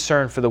passionate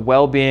concern for the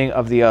well-being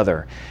of the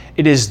other.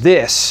 It is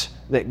this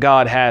that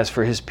God has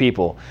for his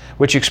people,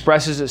 which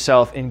expresses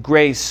itself in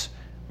grace,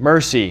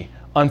 mercy,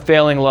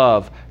 unfailing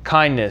love,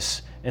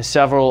 kindness, and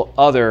several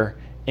other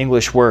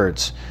English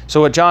words."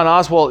 So what John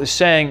Oswalt is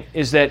saying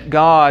is that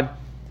God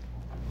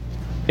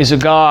is a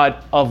God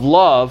of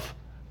love,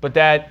 but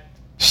that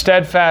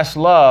steadfast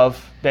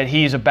love that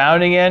he's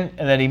abounding in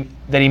and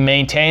that he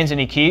maintains and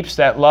he keeps,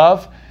 that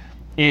love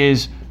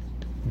is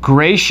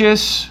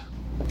gracious,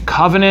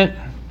 covenant,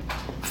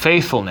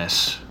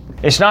 faithfulness.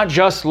 It's not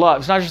just love.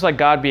 It's not just like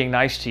God being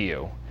nice to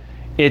you.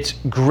 It's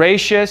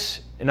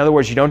gracious. In other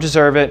words, you don't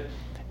deserve it.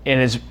 And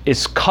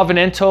it's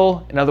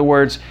covenantal. In other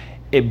words,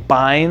 it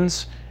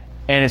binds.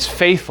 And it's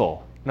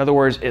faithful. In other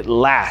words, it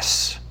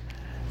lasts.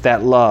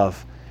 That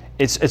love.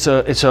 It's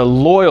a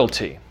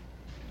loyalty.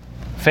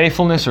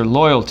 Faithfulness or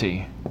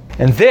loyalty.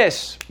 And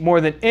this, more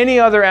than any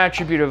other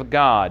attribute of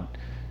God,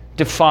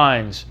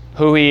 defines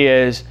who he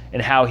is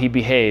and how he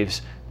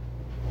behaves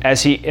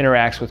as he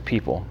interacts with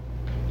people.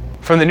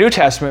 From the New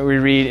Testament, we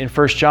read in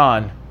 1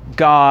 John,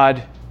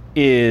 God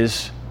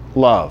is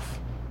love.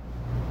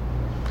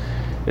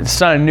 It's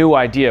not a new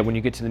idea when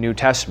you get to the New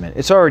Testament.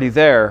 It's already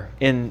there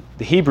in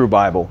the Hebrew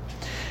Bible,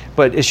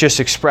 but it's just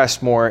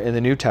expressed more in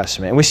the New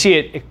Testament. And we see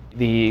it,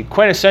 the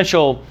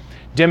quintessential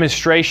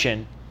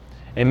demonstration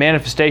and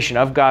manifestation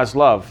of God's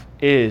love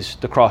is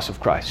the cross of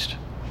Christ.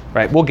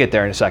 Right? We'll get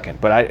there in a second,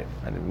 but I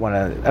don't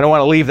want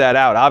to leave that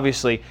out.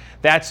 Obviously,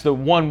 that's the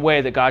one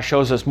way that God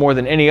shows us more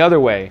than any other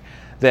way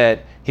that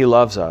he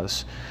loves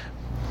us.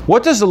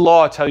 What does the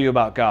law tell you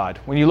about God?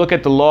 When you look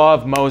at the law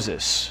of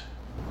Moses,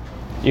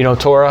 you know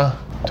Torah?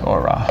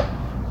 Torah.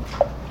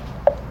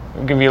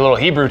 We'll give you a little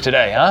Hebrew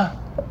today, huh?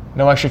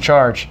 No extra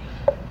charge.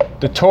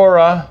 The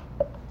Torah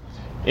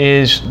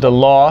is the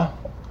law.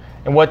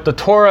 And what the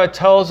Torah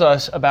tells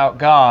us about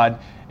God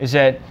is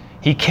that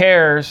he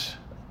cares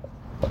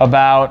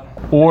about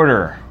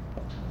order,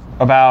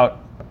 about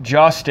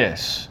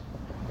justice,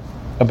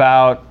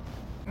 about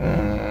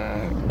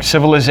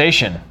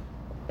civilization.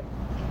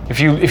 If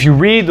you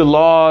read the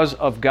laws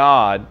of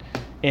God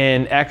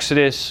in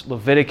Exodus,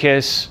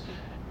 Leviticus,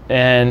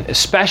 and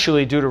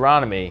especially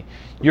Deuteronomy,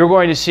 you're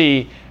going to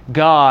see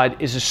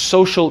God is a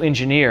social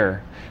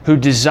engineer who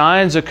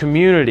designs a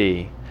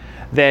community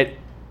that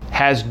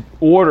has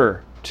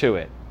order to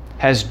it,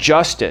 has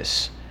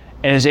justice,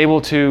 and is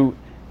able to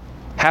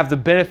have the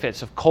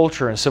benefits of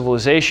culture and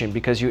civilization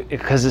because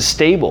it's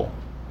stable.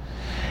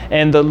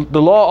 And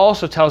the law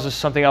also tells us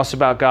something else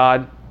about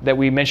God that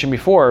we mentioned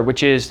before,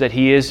 which is that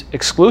he is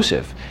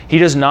exclusive. He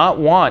does not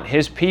want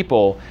his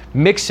people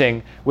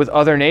mixing with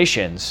other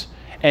nations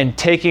and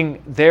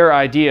taking their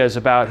ideas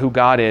about who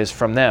God is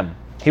from them.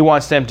 He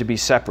wants them to be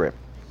separate.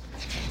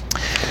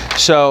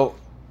 So,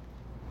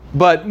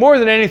 but more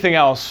than anything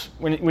else,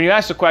 when you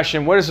ask the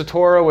question, what does the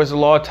Torah, what does the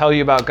law tell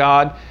you about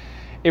God?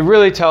 It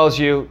really tells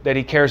you that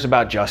he cares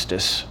about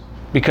justice,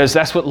 because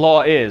that's what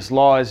law is.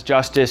 Law is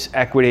justice,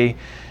 equity,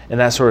 and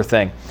that sort of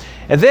thing.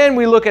 And then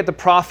we look at the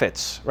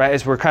prophets, right?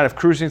 As we're kind of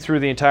cruising through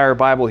the entire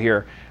Bible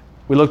here.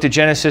 We looked at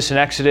Genesis and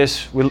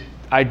Exodus.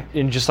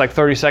 In just like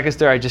 30 seconds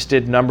there, I just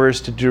did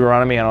Numbers to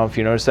Deuteronomy. I don't know if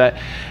you noticed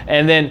that.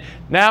 And then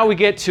now we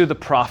get to the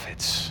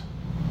prophets.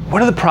 What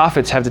do the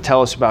prophets have to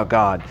tell us about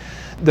God?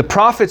 The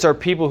prophets are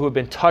people who have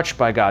been touched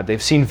by God.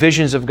 They've seen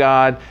visions of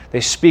God.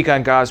 They speak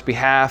on God's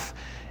behalf.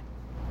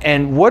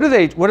 And what do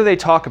they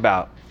talk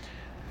about?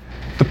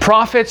 The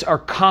prophets are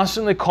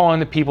constantly calling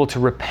the people to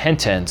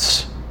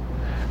repentance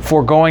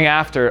for going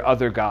after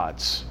other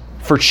gods,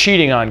 for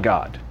cheating on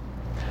God.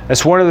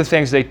 That's one of the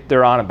things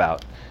they're on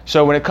about.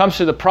 So when it comes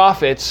to the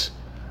prophets,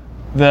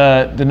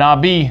 the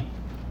Nabi,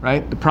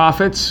 right? The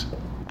prophets,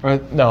 or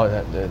no,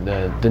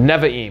 the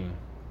Nevi'im.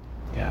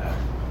 Yeah,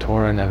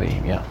 Torah,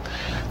 Nevi'im, yeah.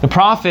 The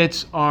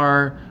prophets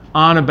are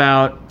on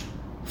about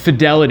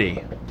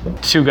fidelity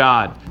to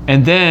God.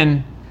 And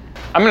then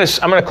I'm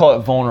gonna call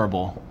it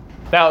vulnerable.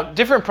 Now,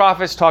 different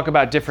prophets talk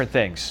about different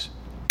things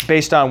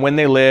based on when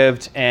they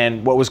lived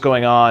and what was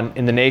going on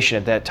in the nation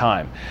at that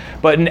time.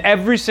 But in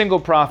every single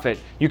prophet,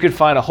 you could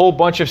find a whole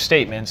bunch of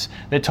statements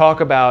that talk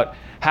about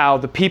how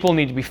the people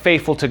need to be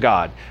faithful to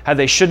God, how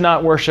they should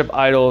not worship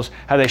idols,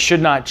 how they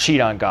should not cheat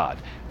on God.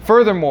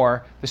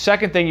 Furthermore, the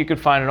second thing you could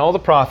find in all the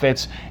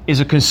prophets is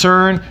a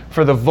concern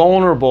for the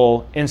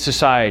vulnerable in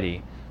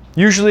society.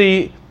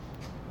 Usually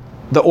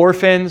the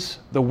orphans,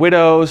 the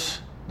widows,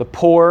 the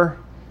poor,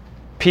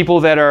 people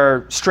that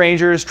are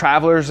strangers,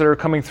 travelers that are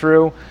coming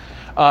through,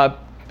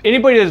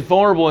 anybody that's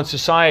vulnerable in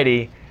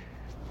society,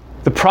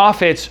 the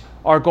prophets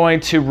are going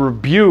to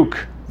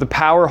rebuke the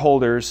power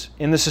holders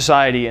in the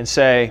society and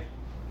say,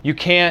 you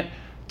can't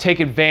take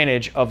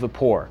advantage of the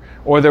poor.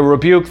 Or they'll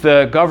rebuke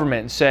the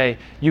government and say,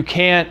 you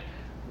can't,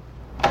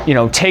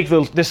 take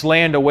this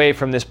land away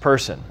from this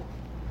person,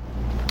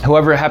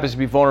 whoever happens to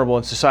be vulnerable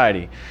in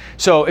society.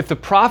 So if the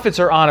prophets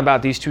are on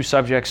about these two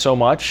subjects so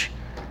much,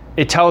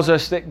 it tells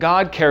us that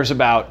God cares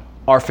about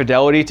our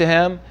fidelity to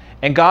him,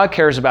 and God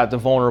cares about the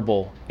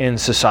vulnerable in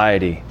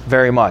society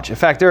very much. In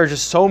fact, there are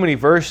just so many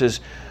verses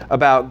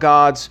about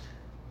God's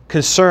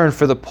concern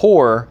for the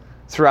poor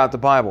throughout the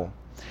Bible.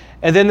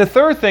 And then the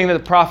third thing that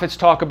the prophets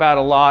talk about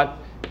a lot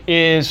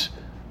is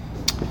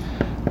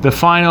the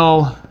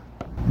final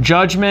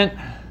judgment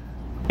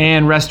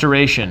and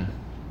restoration,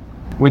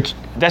 which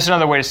that's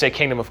another way to say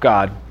kingdom of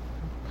God.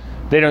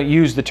 They don't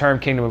use the term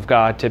kingdom of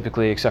God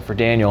typically, except for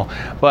Daniel,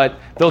 but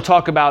they'll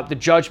talk about the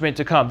judgment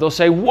to come. They'll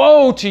say,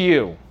 woe to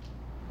you!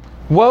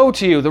 Woe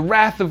to you! The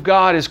wrath of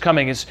God is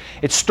coming. It's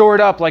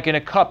stored up like in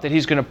a cup that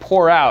he's going to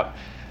pour out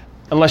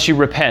unless you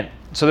repent.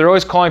 So they're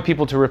always calling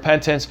people to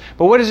repentance.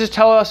 But what does this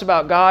tell us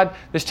about God?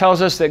 This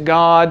tells us that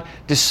God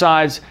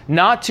decides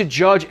not to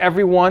judge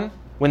everyone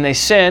when they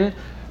sin,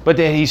 but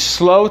that he's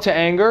slow to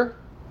anger.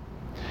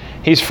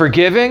 He's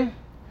forgiving,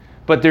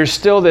 but there's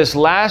still this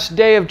last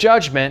day of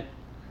judgment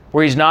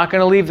where he's not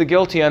going to leave the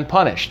guilty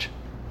unpunished.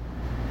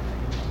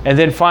 And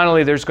then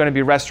finally, there's going to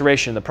be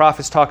restoration. The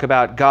prophets talk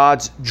about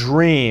God's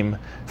dream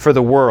for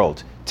the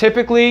world.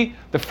 Typically,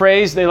 the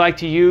phrase they like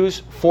to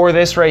use for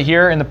this right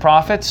here in the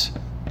prophets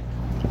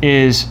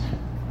is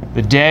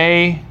the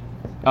day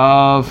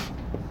of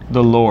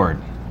the Lord.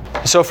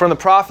 So from the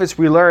prophets,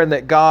 we learn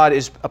that God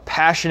is a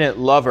passionate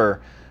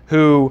lover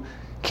who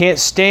can't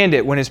stand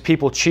it when his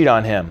people cheat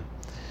on him.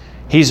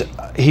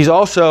 He's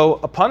also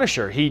a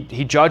punisher.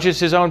 He judges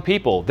his own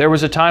people. There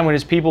was a time when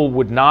his people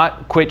would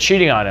not quit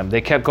cheating on him.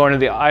 They kept going to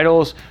the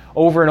idols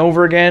over and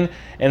over again,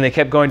 and they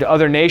kept going to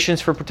other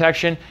nations for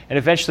protection. And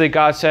eventually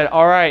God said,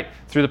 all right,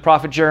 through the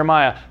prophet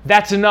Jeremiah,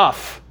 that's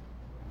enough.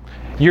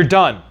 You're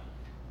done.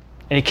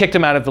 And he kicked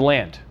them out of the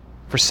land.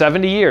 For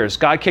 70 years,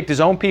 God kicked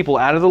his own people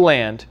out of the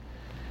land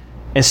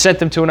and sent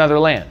them to another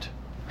land.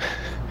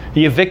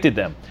 He evicted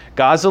them.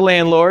 God's the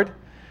landlord.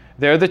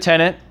 They're the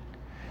tenant.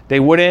 They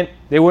wouldn't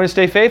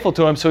stay faithful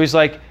to him, so he's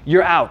like,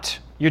 you're out.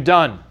 You're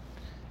done.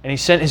 And he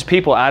sent his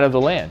people out of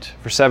the land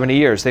for 70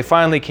 years. They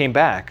finally came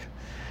back.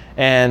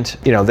 And,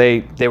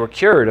 they were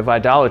cured of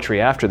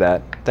idolatry after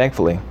that,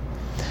 thankfully.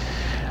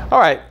 All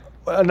right,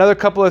 another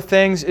couple of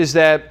things is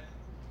that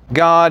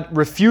God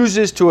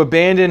refuses to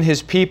abandon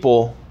his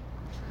people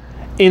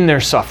in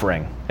their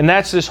suffering. And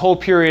that's this whole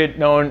period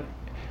known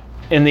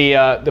in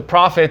the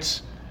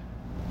prophets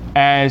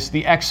as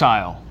the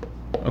exile,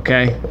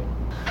 okay?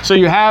 So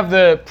you have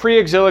the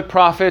pre-exilic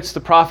prophets, the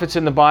prophets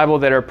in the Bible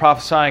that are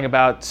prophesying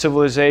about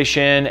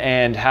civilization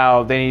and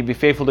how they need to be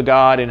faithful to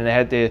God, and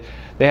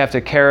they have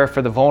to care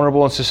for the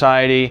vulnerable in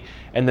society,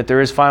 and that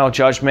there is final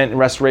judgment and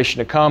restoration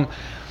to come.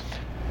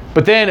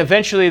 But then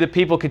eventually the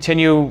people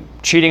continue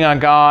cheating on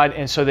God,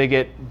 and so they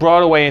get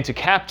brought away into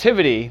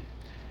captivity.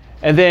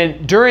 And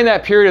then during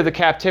that period of the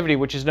captivity,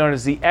 which is known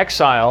as the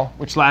exile,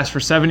 which lasts for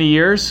 70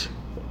 years,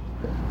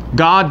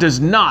 God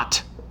does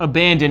not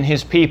abandon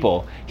his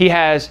people. He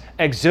has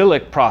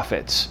exilic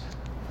prophets.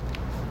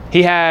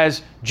 He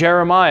has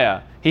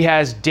Jeremiah. He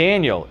has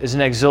Daniel is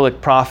an exilic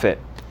prophet.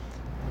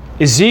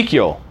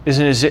 Ezekiel is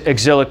an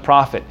exilic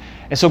prophet.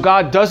 And so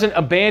God doesn't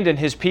abandon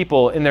his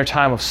people in their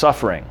time of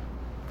suffering.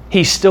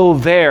 He's still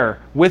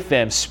there with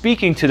them,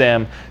 speaking to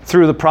them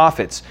through the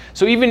prophets.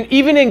 So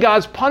even in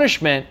God's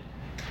punishment,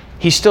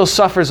 he still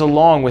suffers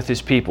along with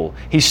his people.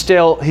 He's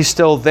still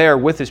there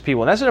with his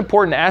people. And that's an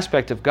important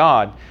aspect of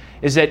God,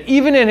 is that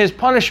even in his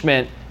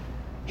punishment,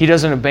 he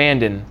doesn't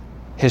abandon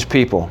his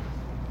people.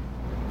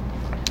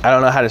 I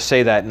don't know how to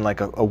say that in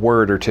like a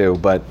word or two,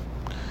 but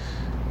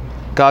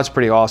God's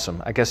pretty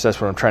awesome. I guess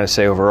that's what I'm trying to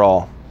say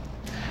overall.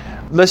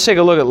 Let's take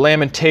a look at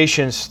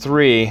Lamentations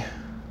 3.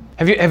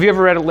 Have you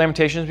ever read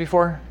Lamentations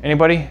before?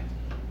 Anybody?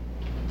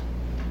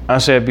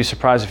 Honestly, I'd be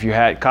surprised if you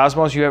had.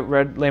 Cosmos, you have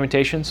read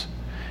Lamentations?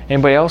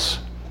 Anybody else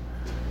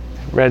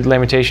read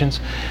Lamentations?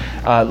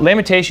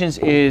 Lamentations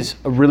is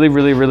a really,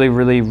 really, really,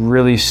 really,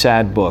 really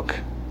sad book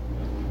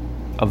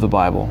of the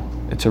Bible.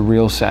 It's a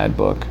real sad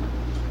book.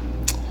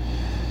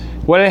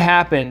 What had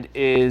happened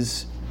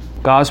is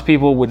God's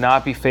people would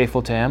not be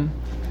faithful to him,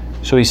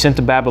 so he sent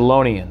the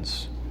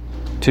Babylonians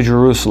to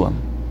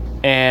Jerusalem.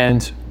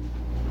 And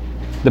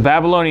the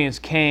Babylonians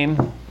came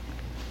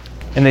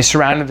and they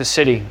surrounded the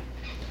city.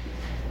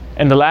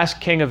 And the last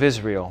king of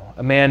Israel,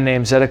 a man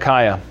named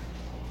Zedekiah,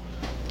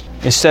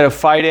 instead of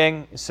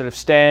fighting, instead of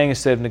staying,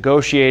 instead of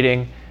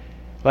negotiating,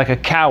 like a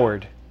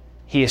coward,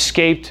 he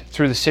escaped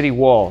through the city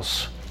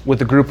walls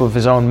with a group of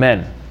his own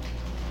men,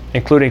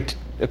 including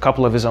a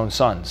couple of his own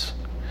sons.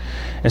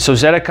 And so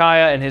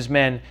Zedekiah and his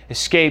men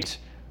escaped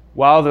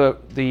while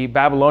the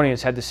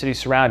Babylonians had the city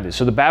surrounded.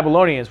 So the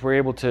Babylonians were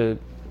able to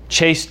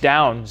chase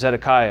down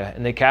Zedekiah,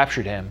 and they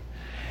captured him.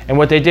 And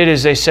what they did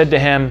is they said to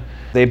him,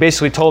 they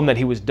basically told him that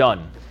he was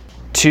done.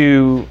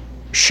 To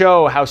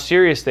show how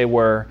serious they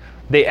were,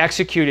 they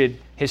executed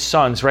his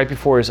sons right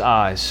before his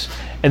eyes,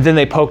 and then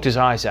they poked his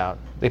eyes out.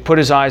 They put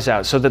his eyes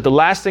out so that the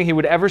last thing he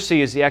would ever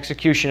see is the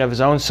execution of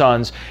his own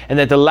sons, and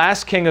that the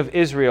last king of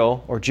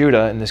Israel, or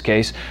Judah in this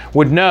case,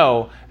 would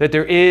know that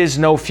there is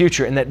no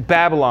future, and that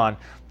Babylon,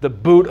 the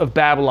boot of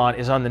Babylon,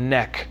 is on the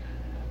neck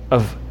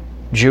of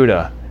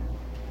Judah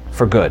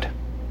for good.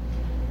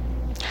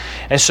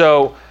 And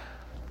so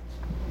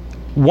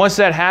once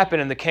that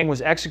happened and the king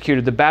was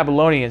executed, the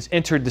Babylonians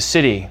entered the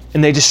city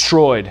and they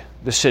destroyed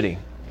the city.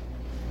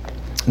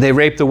 They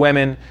raped the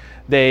women,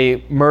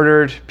 they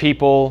murdered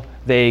people,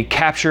 they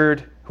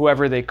captured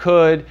whoever they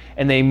could,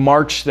 and they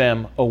marched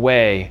them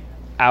away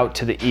out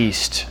to the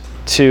east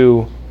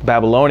to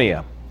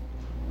Babylonia.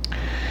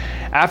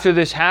 After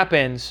this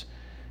happens,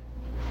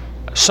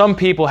 some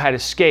people had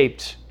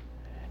escaped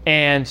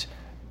and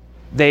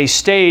they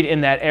stayed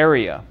in that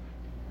area.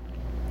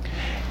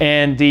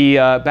 And the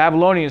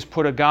Babylonians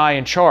put a guy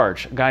in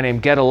charge, a guy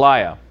named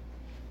Gedaliah.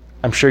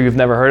 I'm sure you've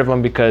never heard of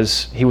him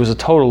because he was a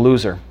total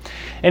loser.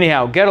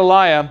 Anyhow,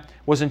 Gedaliah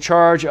was in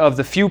charge of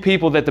the few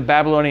people that the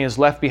Babylonians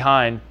left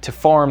behind to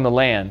farm the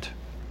land.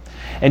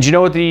 And do you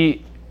know what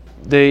the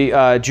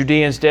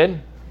Judeans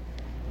did?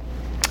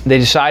 They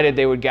decided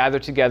they would gather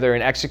together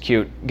and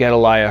execute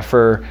Gedaliah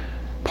for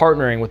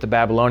partnering with the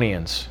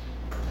Babylonians.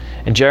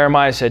 And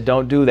Jeremiah said,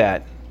 don't do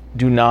that.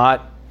 Do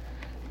not.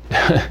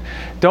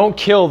 Don't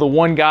kill the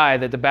one guy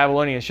that the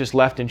Babylonians just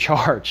left in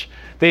charge.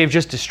 They have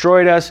just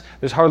destroyed us.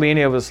 There's hardly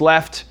any of us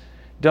left.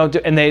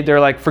 And they're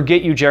like,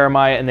 forget you,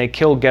 Jeremiah, and they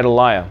killed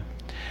Gedaliah.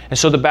 And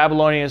so the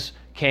Babylonians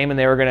came and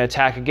they were going to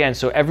attack again.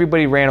 So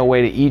everybody ran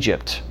away to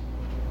Egypt,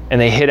 and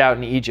they hid out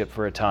in Egypt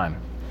for a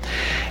time.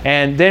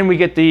 And then we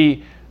get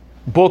the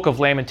book of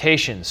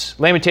Lamentations.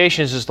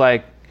 Lamentations is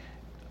like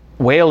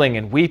wailing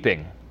and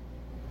weeping.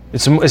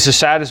 It's the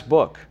saddest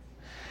book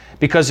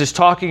because it's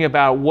talking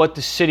about what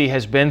the city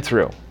has been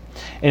through.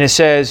 And it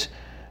says,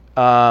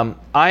 I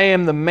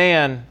am the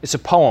man, it's a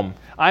poem,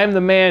 I am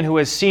the man who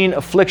has seen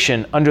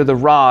affliction under the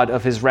rod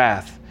of his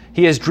wrath.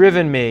 He has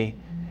driven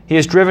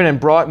and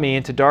brought me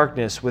into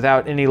darkness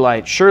without any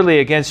light. Surely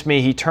against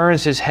me he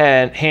turns his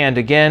hand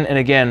again and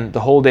again the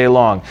whole day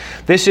long.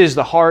 This is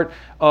the heart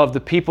of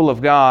the people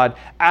of God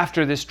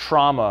after this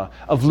trauma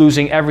of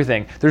losing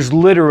everything. There's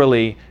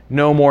literally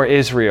no more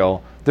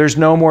Israel. There's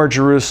no more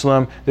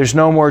Jerusalem. There's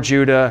no more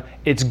Judah.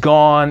 It's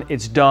gone.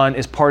 It's done.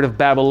 It's part of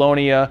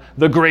Babylonia,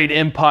 the great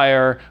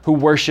empire who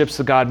worships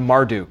the god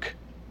Marduk.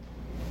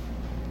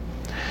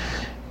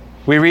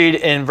 We read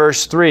in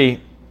verse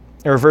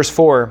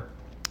 4,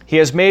 He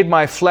has made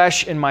my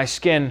flesh and my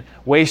skin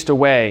waste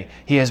away.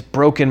 He has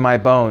broken my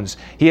bones.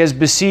 He has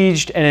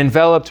besieged and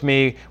enveloped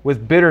me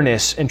with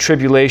bitterness and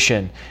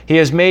tribulation. He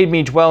has made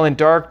me dwell in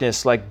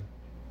darkness like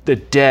the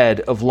dead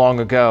of long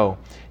ago.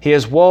 He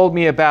has walled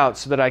me about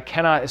so that I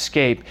cannot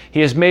escape.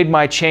 He has made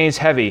my chains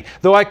heavy.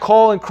 Though I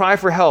call and cry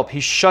for help, he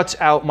shuts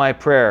out my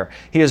prayer.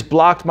 He has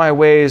blocked my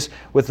ways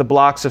with the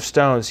blocks of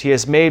stones. He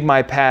has made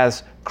my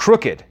paths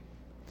crooked.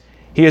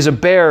 He is a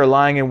bear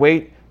lying in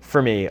wait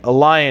for me, a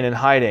lion in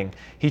hiding.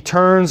 He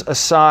turns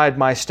aside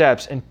my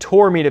steps and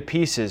tore me to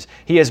pieces.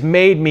 He has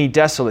made me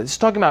desolate. It's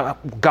talking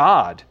about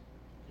God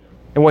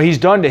and what he's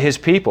done to his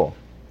people.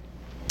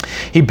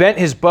 He bent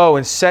his bow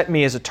and set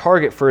me as a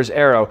target for his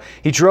arrow.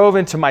 He drove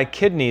into my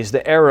kidneys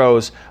the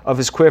arrows of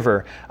his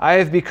quiver. I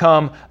have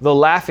become the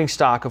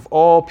laughingstock of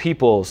all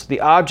peoples, the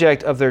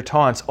object of their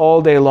taunts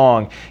all day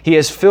long. He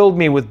has filled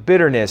me with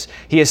bitterness.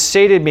 He has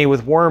sated me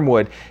with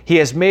wormwood. He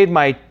has made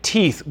my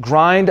teeth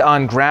grind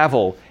on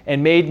gravel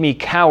and made me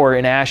cower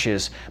in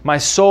ashes. My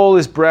soul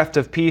is bereft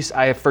of peace.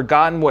 I have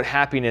forgotten what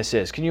happiness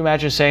is. Can you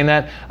imagine saying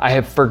that? I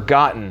have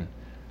forgotten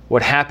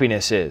what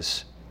happiness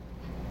is.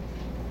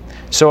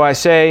 So I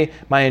say,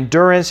 my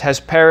endurance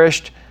has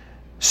perished,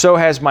 so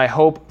has my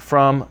hope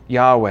from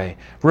Yahweh.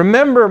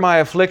 Remember my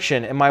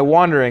affliction and my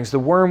wanderings, the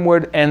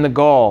wormwood and the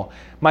gall.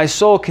 My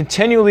soul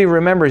continually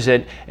remembers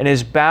it and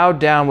is bowed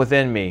down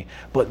within me.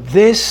 But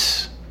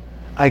this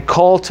I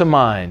call to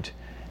mind,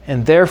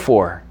 and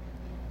therefore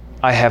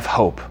I have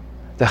hope.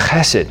 The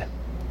chesed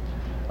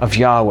of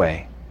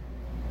Yahweh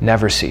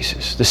never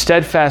ceases. The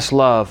steadfast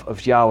love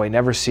of Yahweh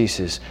never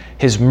ceases.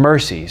 His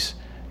mercies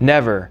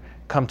never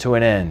come to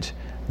an end.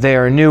 They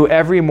are new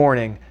every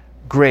morning.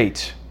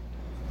 Great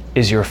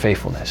is your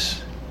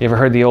faithfulness. You ever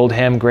heard the old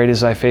hymn, Great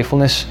is thy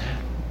faithfulness?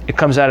 It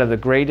comes out of the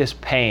greatest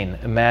pain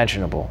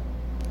imaginable.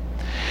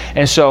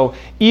 And so,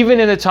 even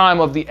in the time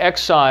of the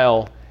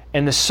exile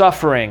and the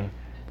suffering,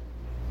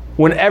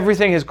 when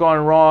everything has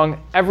gone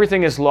wrong,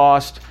 everything is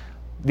lost,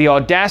 the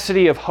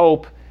audacity of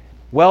hope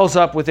wells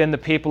up within the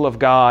people of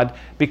God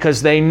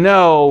because they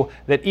know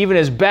that even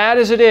as bad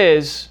as it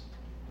is,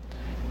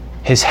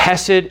 his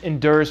hesed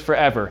endures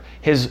forever.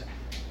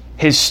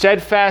 His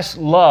steadfast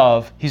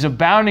love, he's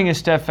abounding in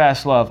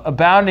steadfast love,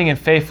 abounding in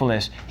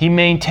faithfulness. He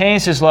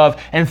maintains his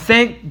love, and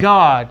thank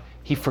God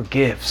He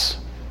forgives.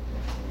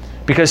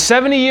 Because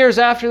 70 years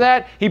after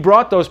that, he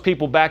brought those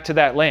people back to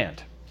that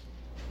land.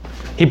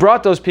 He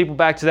brought those people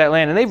back to that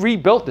land, and they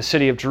rebuilt the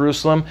city of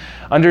Jerusalem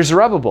under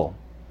Zerubbabel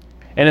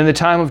and in the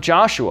time of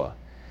Joshua.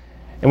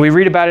 And we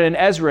read about it in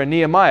Ezra and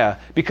Nehemiah,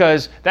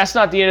 because that's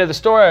not the end of the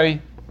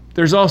story.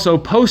 There's also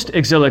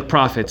post-exilic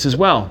prophets as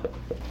well,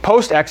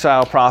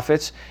 post-exile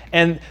prophets,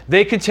 and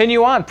they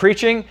continue on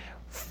preaching,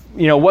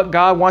 what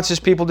God wants his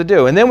people to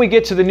do. And then we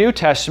get to the New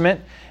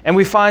Testament, and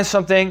we find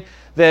something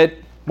that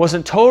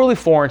wasn't totally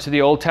foreign to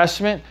the Old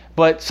Testament,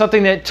 but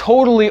something that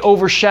totally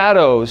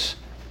overshadows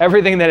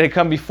everything that had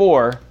come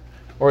before,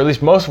 or at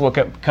least most of what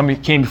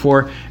came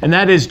before, and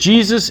that is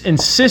Jesus'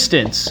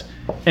 insistence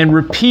and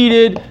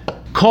repeated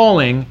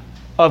calling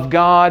of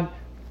God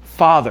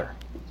Father.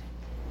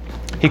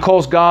 He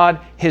calls God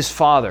his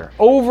Father.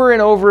 Over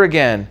and over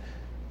again,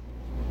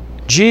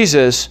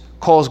 Jesus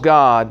calls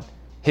God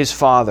his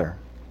Father.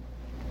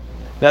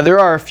 Now, there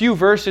are a few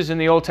verses in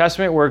the Old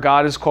Testament where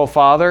God is called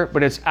Father,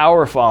 but it's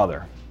our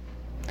Father.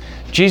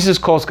 Jesus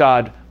calls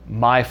God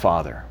my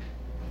Father,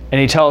 and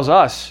he tells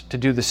us to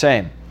do the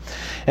same.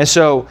 And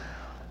so,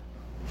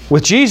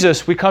 with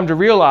Jesus, we come to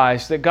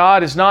realize that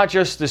God is not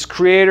just this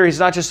creator, he's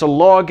not just a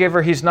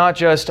lawgiver, he's not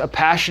just a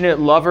passionate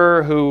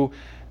lover who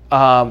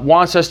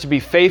wants us to be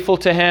faithful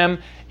to him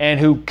and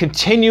who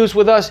continues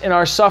with us in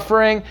our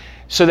suffering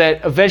so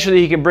that eventually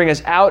he can bring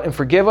us out and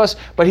forgive us,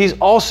 but he's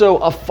also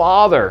a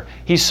father.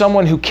 He's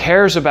someone who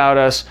cares about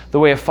us the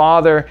way a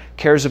father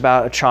cares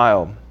about a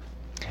child.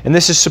 And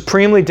this is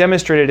supremely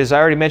demonstrated, as I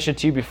already mentioned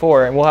to you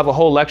before, and we'll have a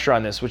whole lecture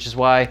on this, which is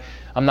why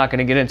I'm not going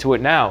to get into it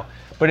now.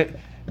 But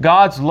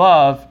God's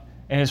love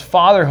and his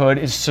fatherhood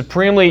is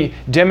supremely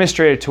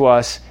demonstrated to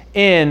us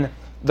in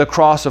the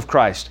cross of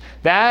Christ.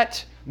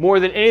 That,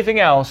 more than anything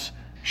else,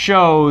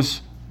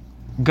 shows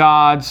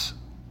God's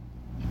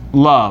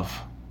love.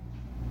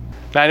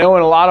 Now, I know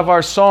in a lot of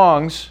our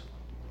songs,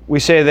 we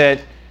say that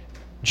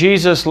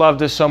Jesus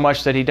loved us so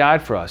much that he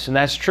died for us, and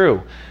that's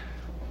true.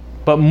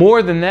 But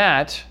more than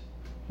that,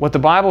 what the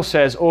Bible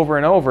says over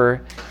and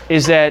over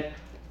is that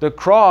the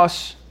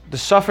cross, the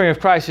suffering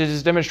of Christ,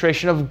 is a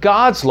demonstration of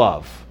God's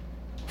love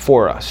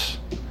for us.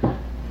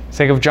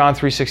 Think of John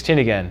 3:16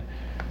 again.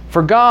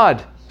 For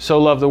God so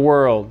loved the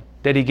world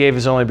that he gave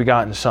his only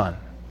begotten Son.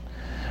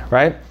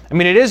 Right? I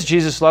mean, it is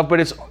Jesus' love, but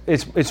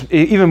it's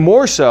even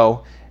more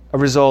so a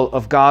result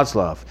of God's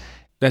love.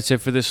 That's it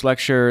for this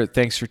lecture.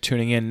 Thanks for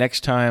tuning in.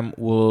 Next time,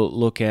 we'll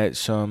look at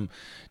some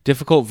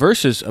difficult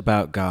verses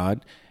about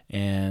God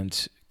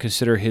and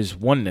consider his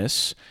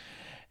oneness.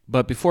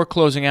 But before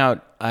closing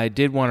out, I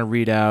did want to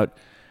read out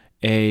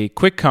a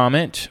quick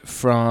comment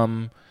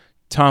from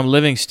Tom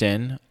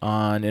Livingston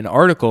on an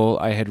article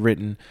I had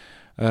written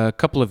a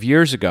couple of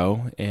years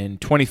ago in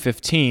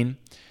 2015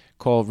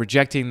 called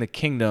Rejecting the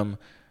Kingdom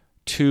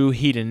Too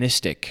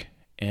Hedonistic.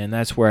 And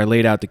that's where I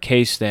laid out the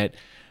case that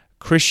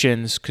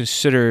Christians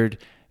considered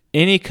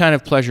any kind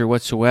of pleasure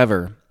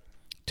whatsoever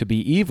to be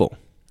evil.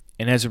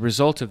 And as a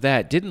result of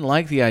that, didn't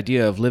like the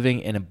idea of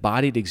living an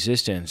embodied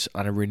existence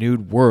on a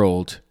renewed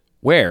world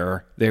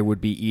where there would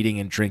be eating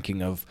and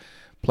drinking of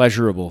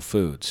pleasurable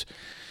foods.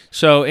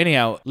 So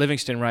anyhow,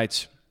 Livingston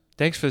writes,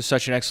 "Thanks for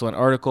such an excellent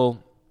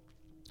article.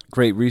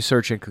 Great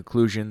research and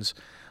conclusions.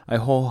 I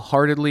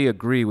wholeheartedly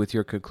agree with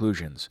your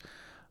conclusions.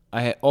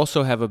 I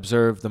also have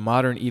observed the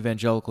modern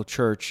evangelical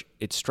church.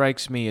 It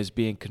strikes me as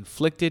being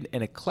conflicted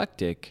and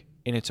eclectic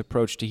in its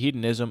approach to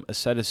hedonism,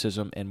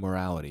 asceticism, and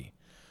morality.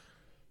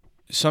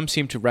 Some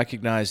seem to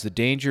recognize the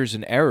dangers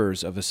and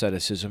errors of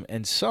asceticism,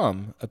 and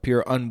some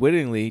appear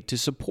unwittingly to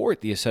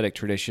support the ascetic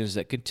traditions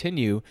that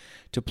continue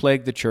to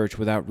plague the church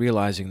without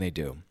realizing they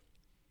do.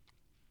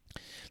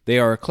 They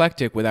are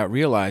eclectic without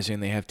realizing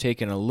they have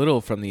taken a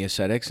little from the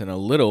ascetics and a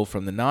little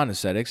from the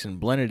non-ascetics and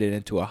blended it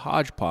into a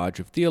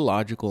hodgepodge of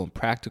theological and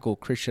practical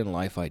Christian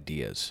life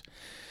ideas.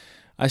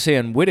 I say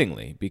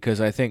unwittingly because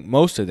I think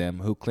most of them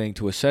who cling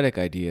to ascetic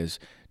ideas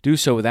do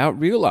so without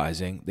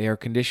realizing they are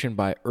conditioned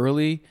by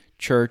early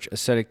church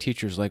ascetic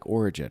teachers like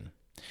Origen.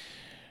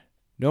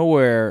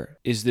 Nowhere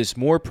is this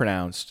more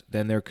pronounced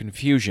than their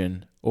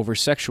confusion over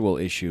sexual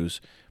issues,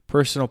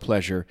 personal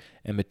pleasure,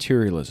 and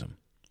materialism.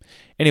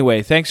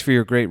 Anyway, thanks for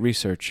your great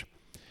research.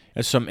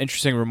 There's some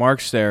interesting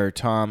remarks there,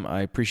 Tom.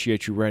 I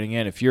appreciate you writing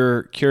in. If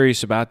you're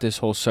curious about this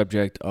whole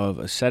subject of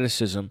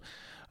asceticism,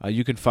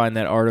 you can find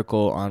that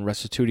article on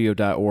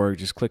restitutio.org.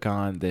 Just click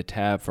on the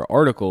tab for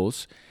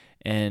articles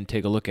and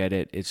take a look at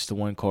it. It's the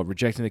one called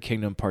Rejecting the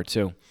Kingdom, Part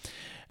 2.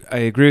 I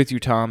agree with you,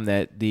 Tom,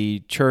 that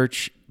the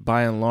church,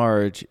 by and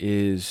large,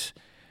 tends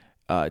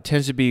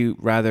to be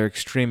rather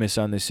extremist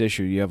on this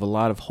issue. You have a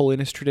lot of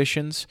holiness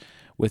traditions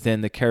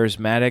within the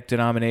charismatic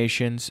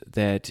denominations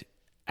that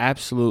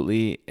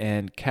absolutely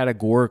and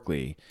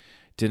categorically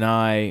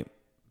deny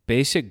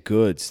basic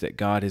goods that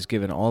God has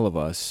given all of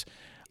us.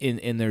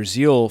 In their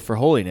zeal for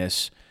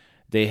holiness,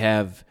 they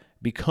have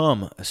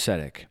become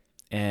ascetic.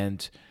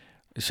 And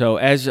so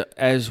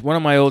as one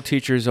of my old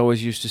teachers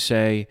always used to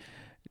say,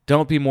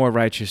 don't be more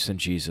righteous than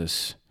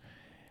Jesus.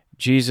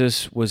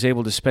 Jesus was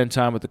able to spend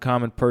time with the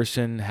common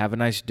person, have a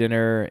nice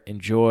dinner,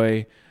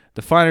 enjoy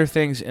the finer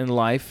things in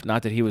life.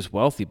 Not that he was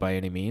wealthy by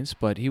any means,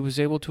 but he was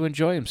able to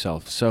enjoy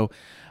himself. So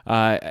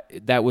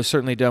that was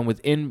certainly done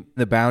within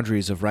the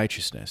boundaries of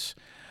righteousness.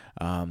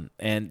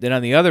 And then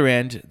on the other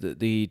end,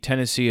 the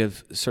tendency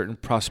of certain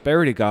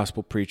prosperity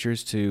gospel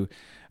preachers to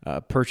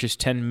purchase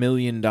 $10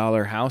 million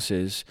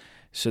houses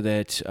so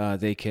that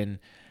they can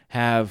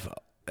have,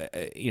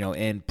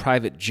 and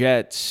private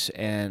jets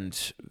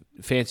and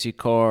fancy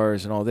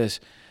cars and all this.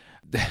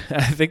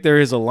 I think there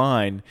is a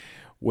line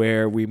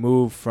where we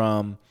move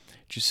from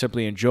just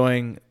simply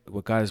enjoying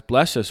what God has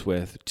blessed us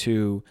with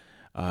to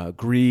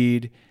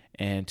greed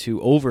and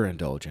to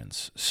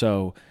overindulgence.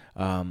 So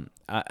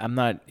I'm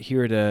not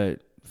here to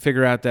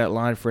figure out that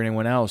line for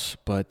anyone else,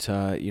 but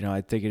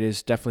I think it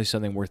is definitely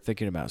something worth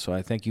thinking about. So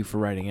I thank you for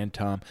writing in,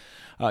 Tom.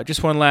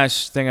 Just one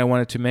last thing I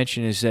wanted to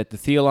mention is that the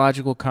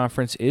Theological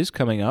Conference is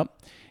coming up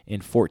in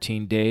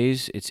 14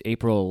 days. It's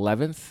April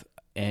 11th,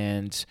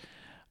 and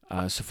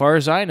so far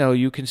as I know,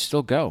 you can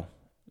still go.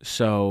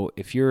 So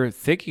if you're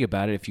thinking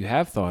about it, if you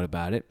have thought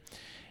about it,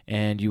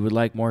 and you would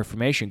like more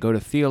information, go to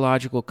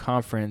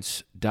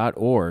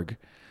theologicalconference.org.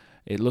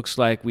 It looks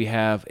like we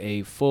have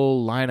a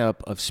full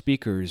lineup of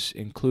speakers,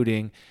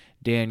 including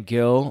Dan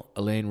Gill,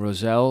 Elaine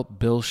Roselle,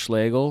 Bill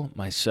Schlegel,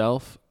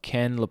 myself,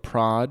 Ken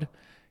Leprod,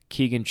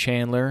 Keegan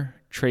Chandler,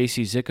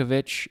 Tracy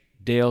Zikovich,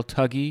 Dale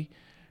Tuggy,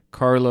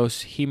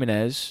 Carlos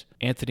Jimenez,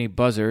 Anthony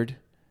Buzzard,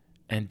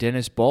 and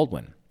Dennis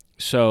Baldwin.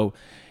 So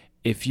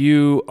if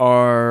you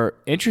are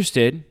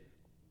interested,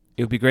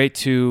 it would be great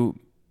to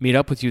meet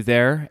up with you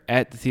there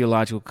at the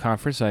Theological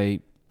Conference.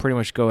 I pretty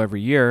much go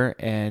every year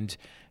and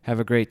have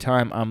a great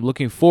time. I'm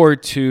looking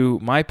forward to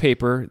my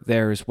paper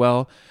there as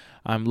well.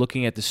 I'm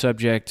looking at the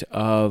subject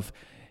of,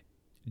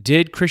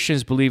 did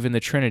Christians believe in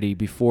the Trinity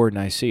before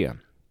Nicaea?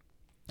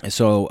 And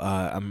so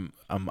I'm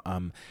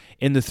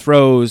in the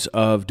throes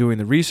of doing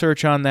the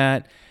research on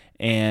that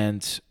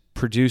and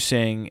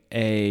producing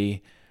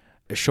a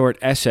short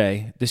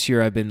essay. This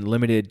year I've been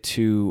limited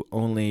to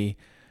only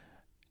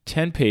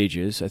 10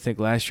 pages. I think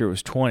last year it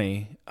was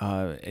 20.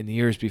 In the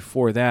years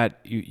before that,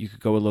 you could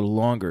go a little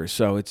longer.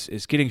 So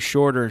it's getting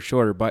shorter and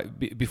shorter.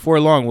 But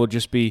before long, it'll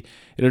just be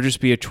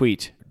a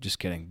tweet. Just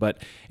kidding.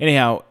 But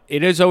anyhow,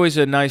 it is always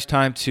a nice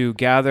time to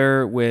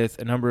gather with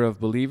a number of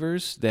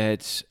believers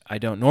that I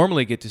don't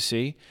normally get to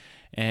see,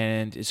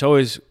 and it's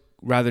always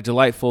rather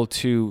delightful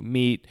to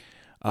meet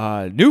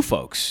new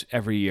folks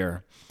every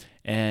year,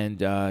 and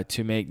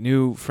to make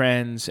new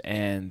friends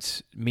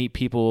and meet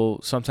people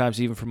sometimes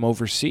even from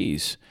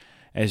overseas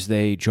as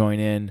they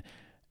join in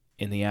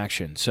the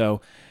action.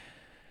 So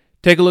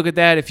take a look at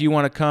that. If you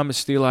want to come,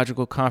 it's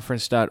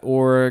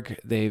theologicalconference.org.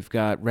 They've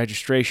got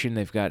registration,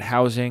 they've got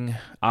housing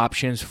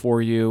options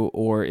for you,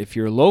 or if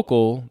you're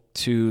local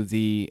to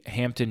the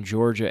Hampton,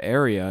 Georgia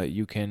area,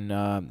 you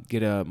can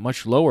get a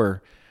much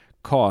lower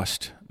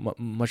cost,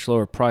 much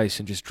lower price,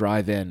 and just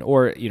drive in,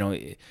 or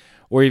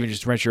even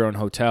just rent your own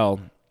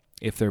hotel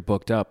if they're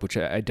booked up, which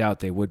I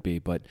doubt they would be.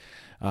 But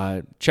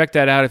check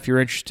that out if you're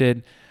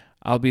interested.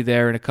 I'll be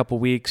there in a couple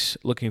weeks.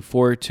 Looking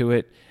forward to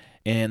it.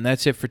 And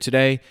that's it for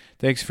today.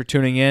 Thanks for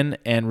tuning in.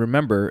 And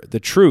remember,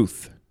 the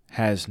truth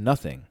has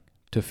nothing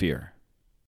to fear.